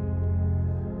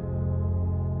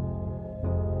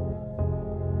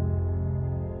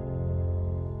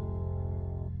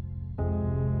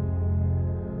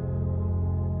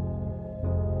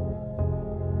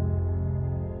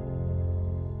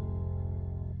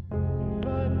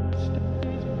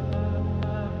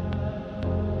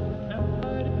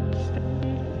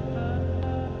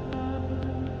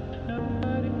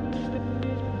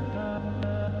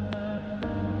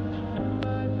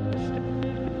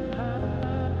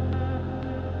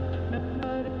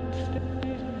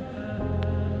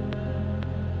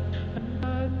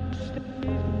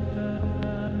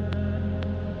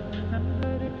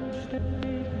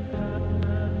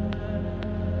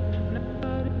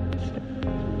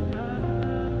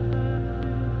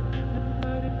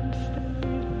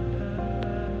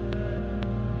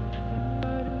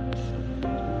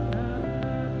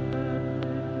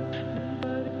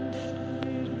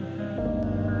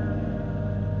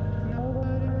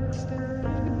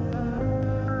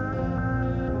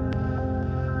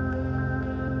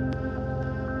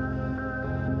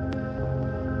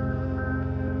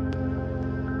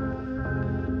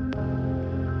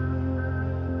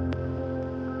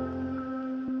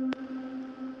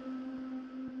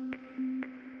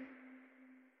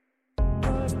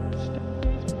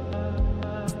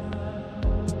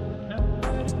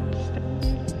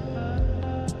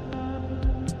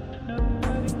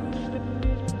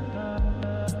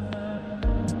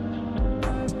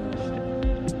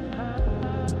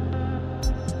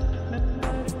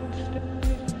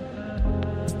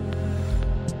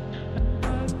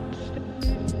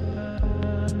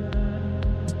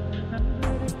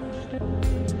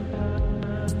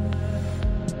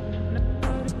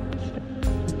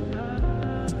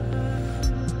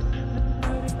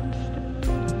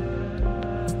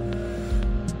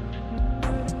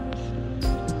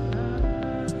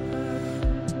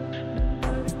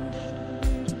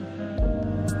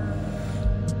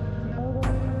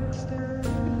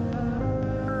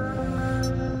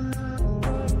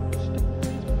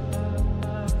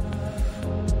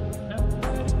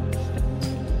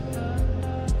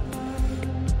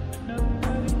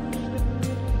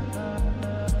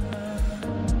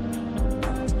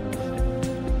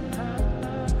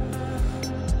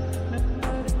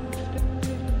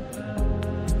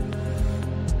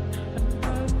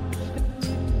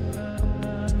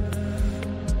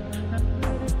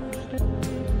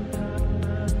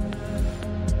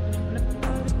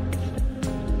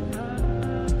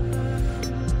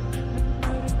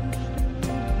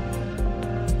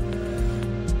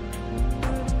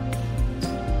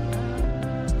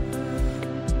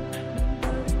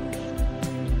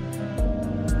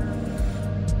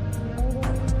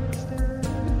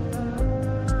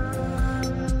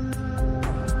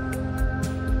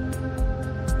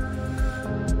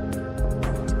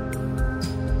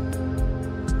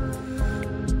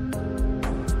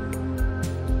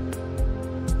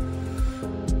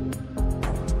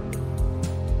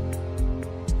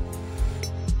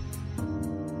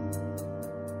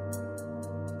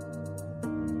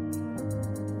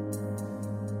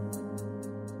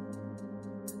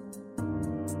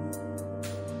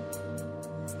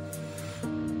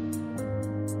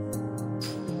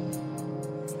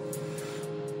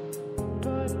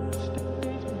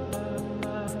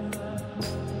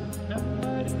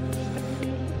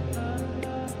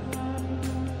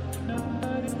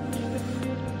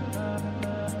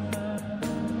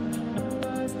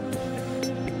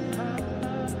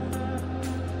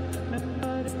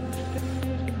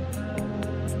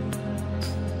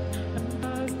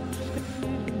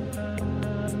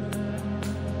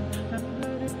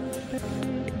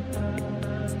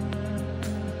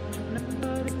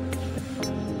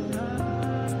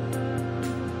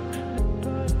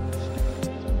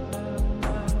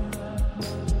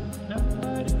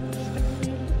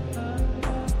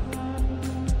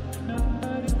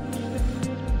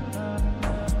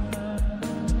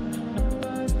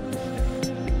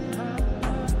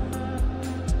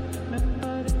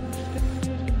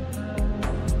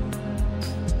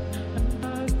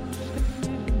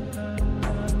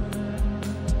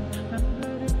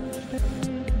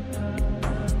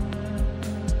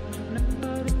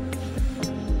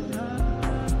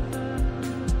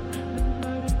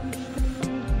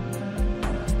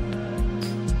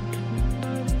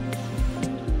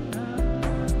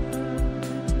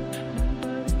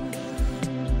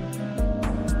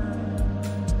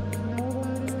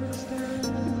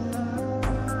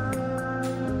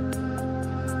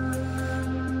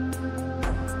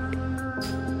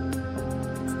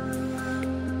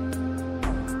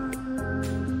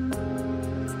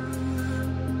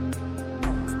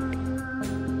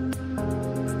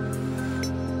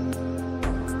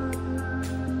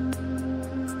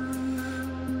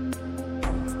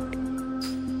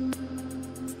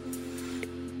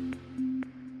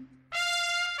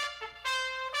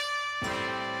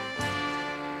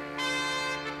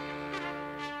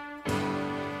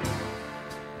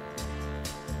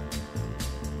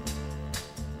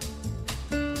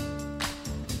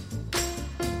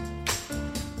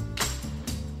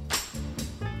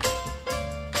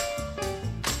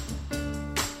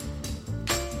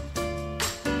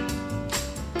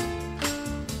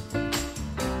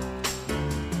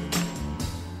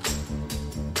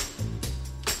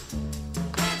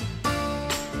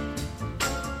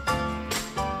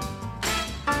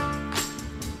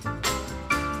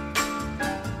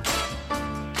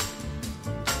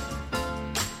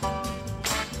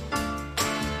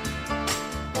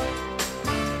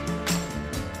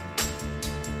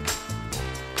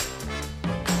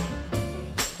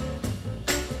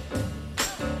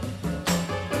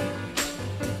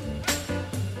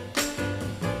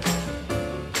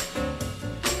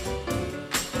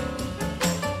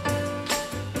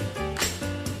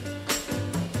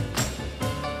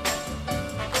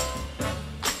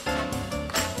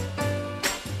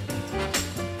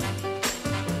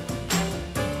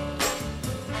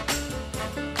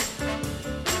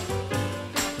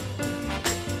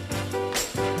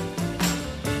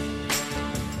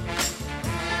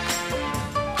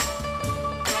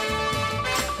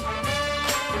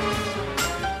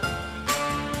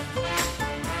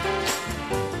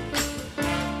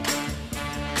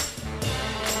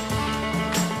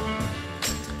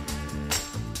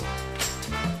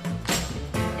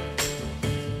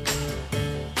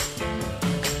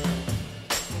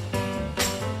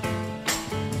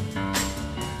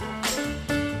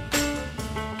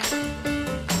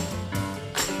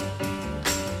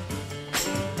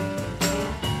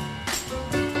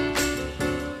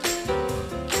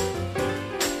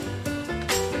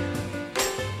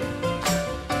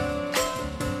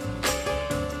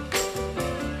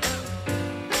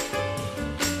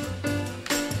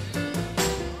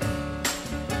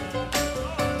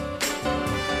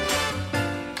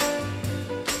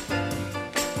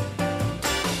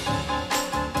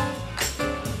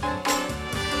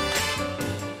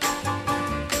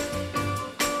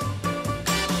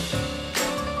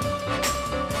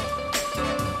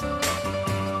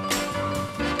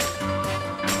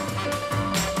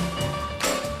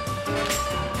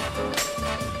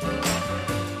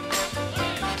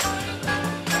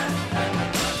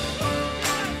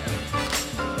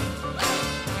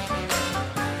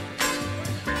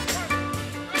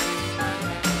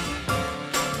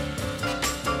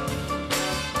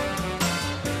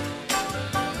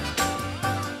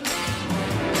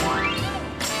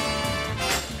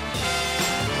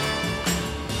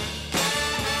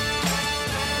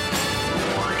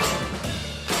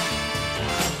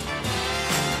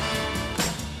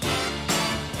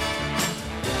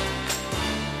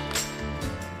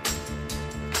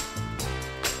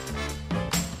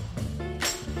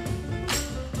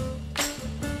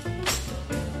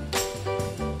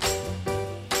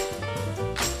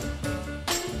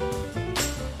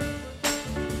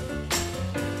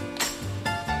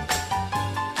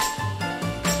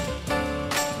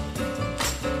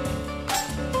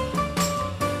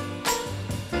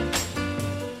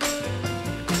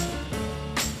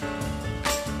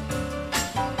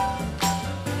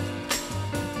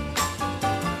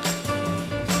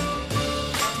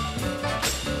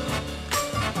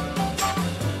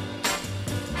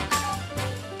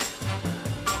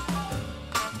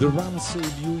 The Ramsey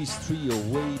Lewis Trio,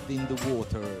 Wade in the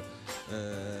Water,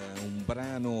 un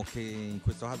brano che in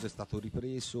questo caso è stato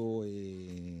ripreso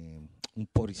e un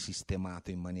po' risistemato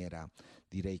in maniera,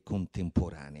 direi,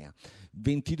 contemporanea.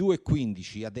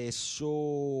 22:15,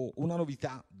 adesso una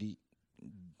novità di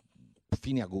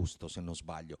fine agosto, se non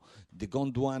sbaglio, The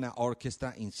Gondwana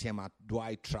Orchestra insieme a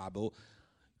Dwight Trouble,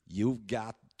 You've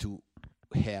Got to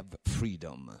Have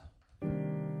Freedom.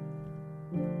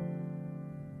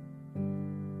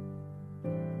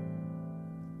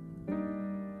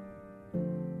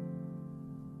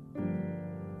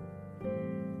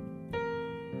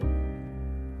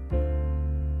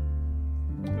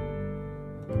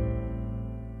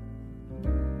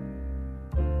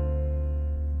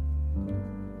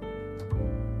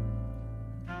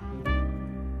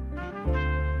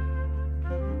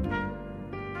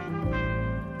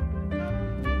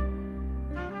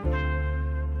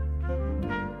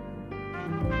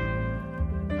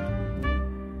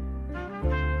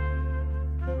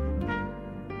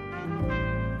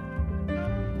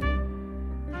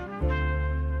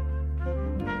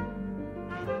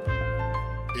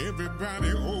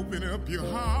 Everybody open up your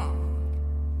heart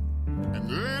and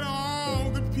let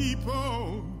all the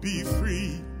people be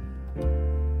free.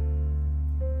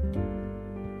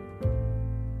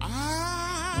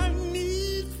 I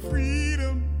need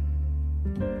freedom.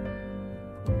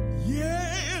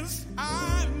 Yes,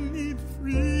 I need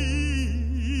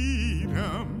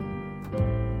freedom.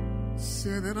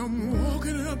 Say that I'm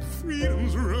walking up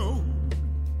freedom's road.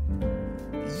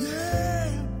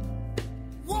 Yeah,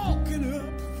 walking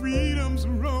up freedom's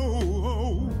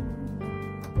road.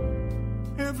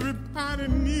 Everybody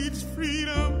needs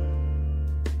freedom.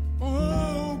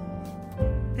 Oh,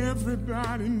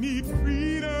 everybody needs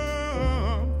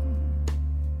freedom.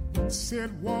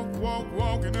 Said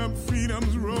walking up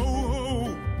freedom's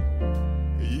road.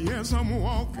 Yes, I'm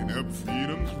walking up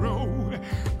freedom's road.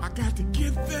 I got to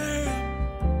get there.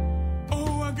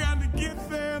 Oh, I got to get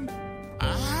there.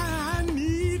 I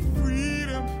need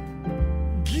freedom.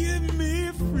 Give me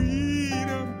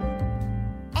freedom.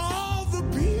 All the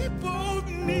people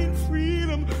need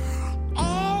freedom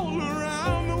all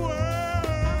around the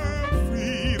world.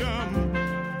 Freedom.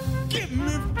 Give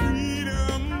me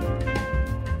freedom.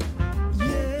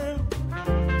 Yeah.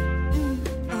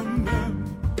 I'm not.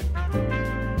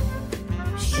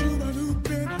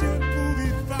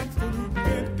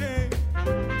 Shoo-ba-doo-ba-da-boo-dee-ba-ba-doo-ba-da.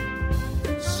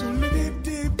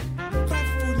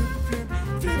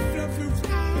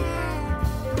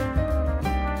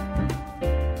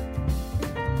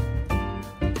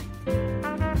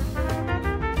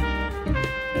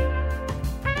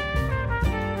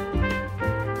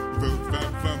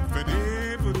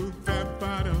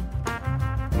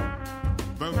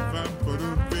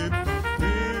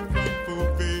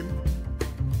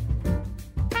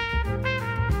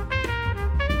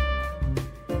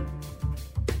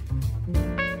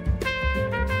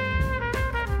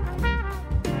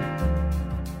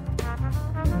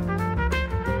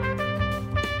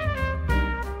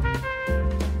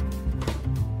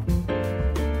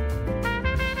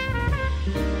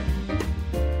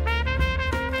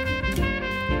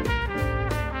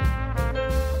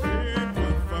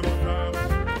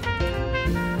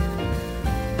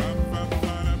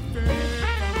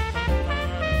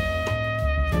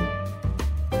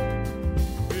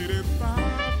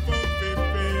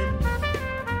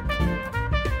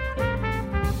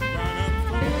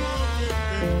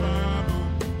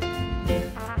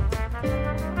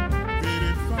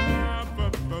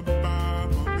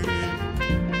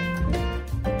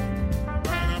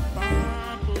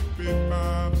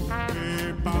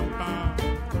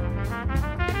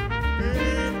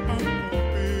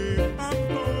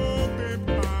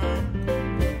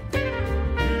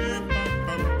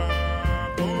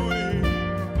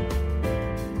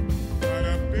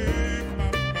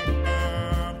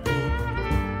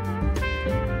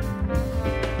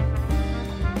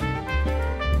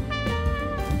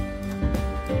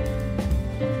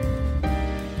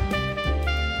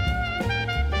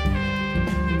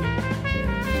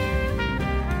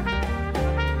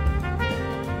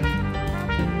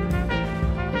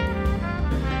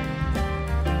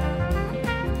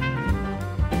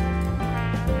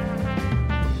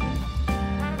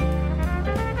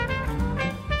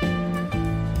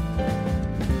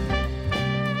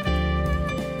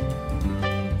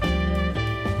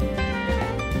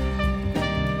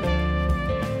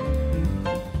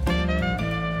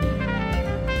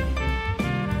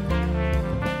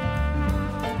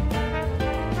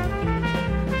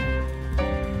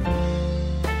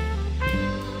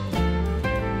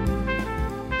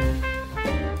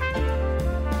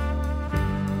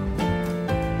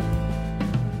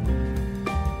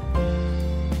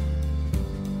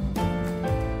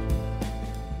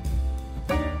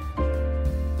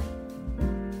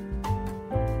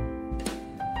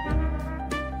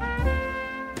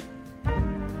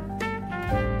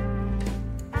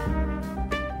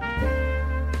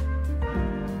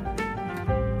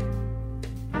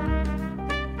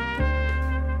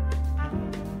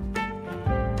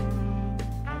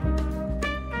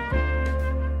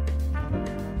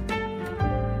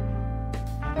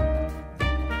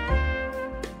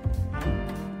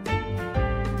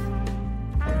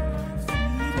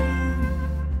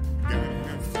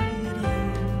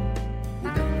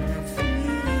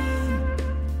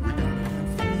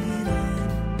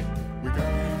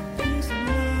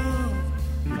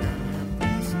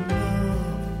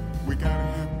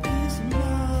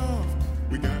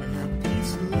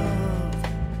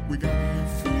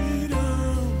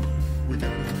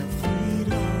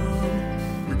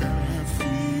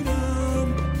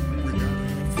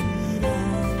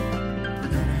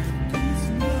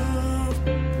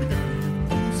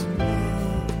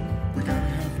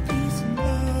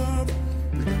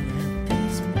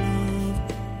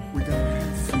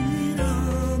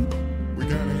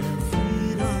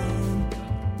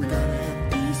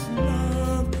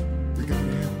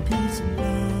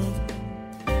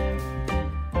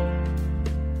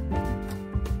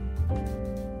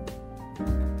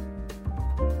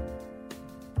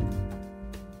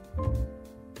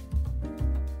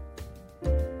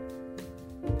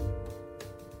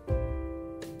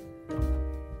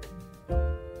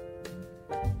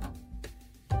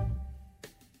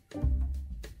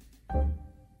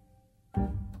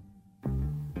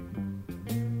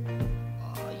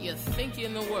 you think you're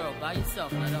in the world by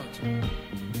yourself now, don't you?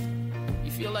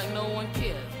 You feel like no one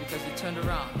cares because you turned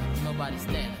around and there's nobody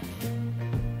standing there.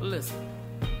 But listen,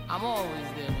 I'm always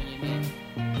there when you need me.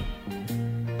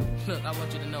 Look, I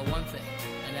want you to know one thing,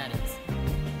 and that is,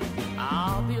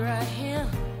 I'll be right here,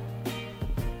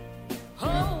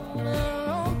 holding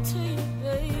on to you,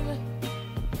 baby.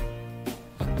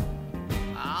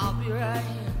 I'll be right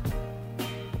here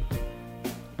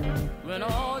when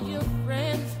all your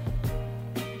friends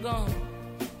gone.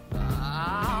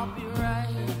 I'll be right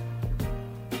here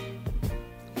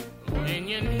when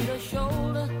you need a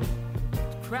shoulder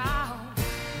to cry on.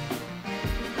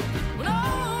 When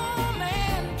all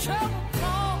man trouble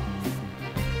comes,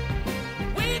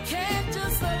 we can't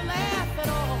just laugh it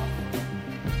off.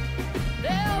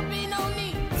 There'll be no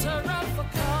need to run for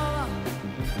cover.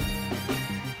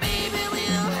 Baby,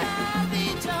 we'll have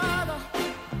each other,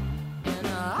 and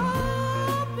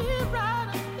I'll be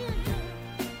right here.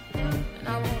 And I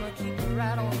wanna keep it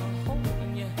right on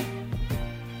holding you.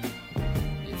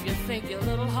 If you think your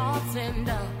little heart's in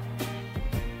doubt,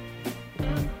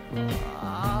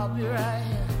 I'll be right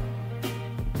here.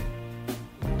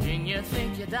 When you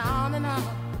think you're down and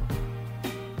out,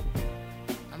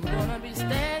 I'm gonna be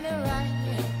standing right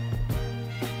here.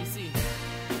 You see,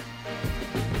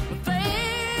 when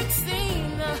things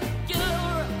seem to get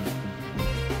rough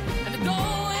and the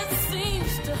going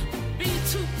seems to be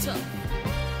too tough,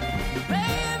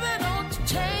 baby, don't you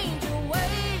change your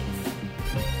ways.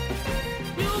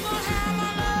 You're gonna have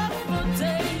my love for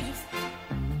days,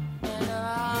 and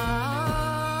I'll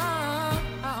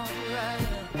be right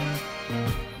here.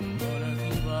 I'm gonna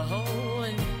keep a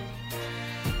holding you.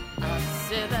 I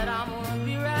said that I'm gonna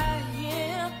be right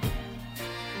here,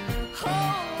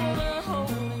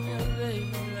 holding you, baby.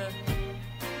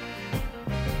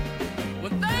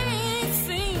 When things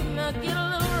seem to get a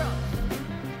little rough,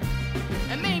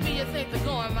 and maybe you think the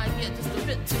going might get just a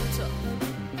bit too tough.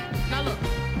 Now look,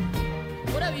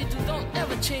 whatever you do, don't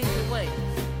ever change your ways.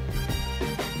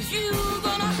 'Cause you're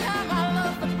gonna have my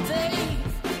love for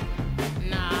days.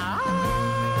 Now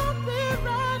I'll be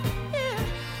right here,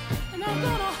 and I'm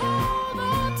gonna hold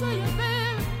on to you,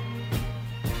 baby.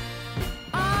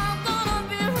 I'm gonna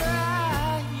be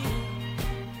right here,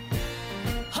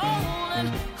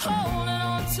 holding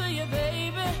on to you,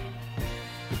 baby.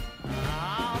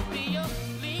 I'll be your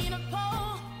leaning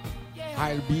pole. Yeah.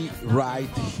 I'll be right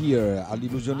here,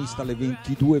 all'Illusionista alle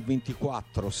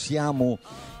 22:24. Siamo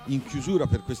in chiusura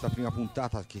per questa prima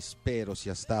puntata che spero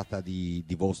sia stata di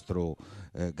vostro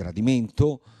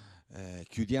gradimento.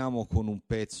 Chiudiamo con un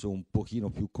pezzo un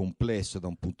pochino più complesso da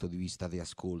un punto di vista di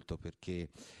ascolto, perché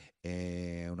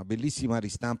è una bellissima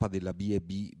ristampa della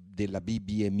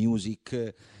BBE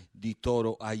Music di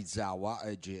Toro Aizawa,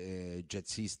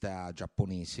 jazzista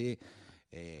giapponese.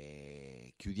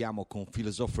 Chiudiamo con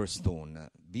Philosopher's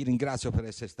Stone. Vi ringrazio per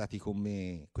essere stati con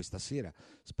me questa sera,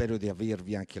 spero di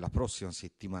avervi anche la prossima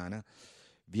settimana.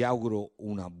 Vi auguro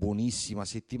una buonissima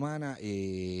settimana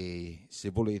e se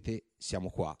volete siamo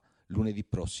qua lunedì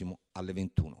prossimo alle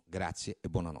 21. Grazie e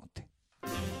buonanotte.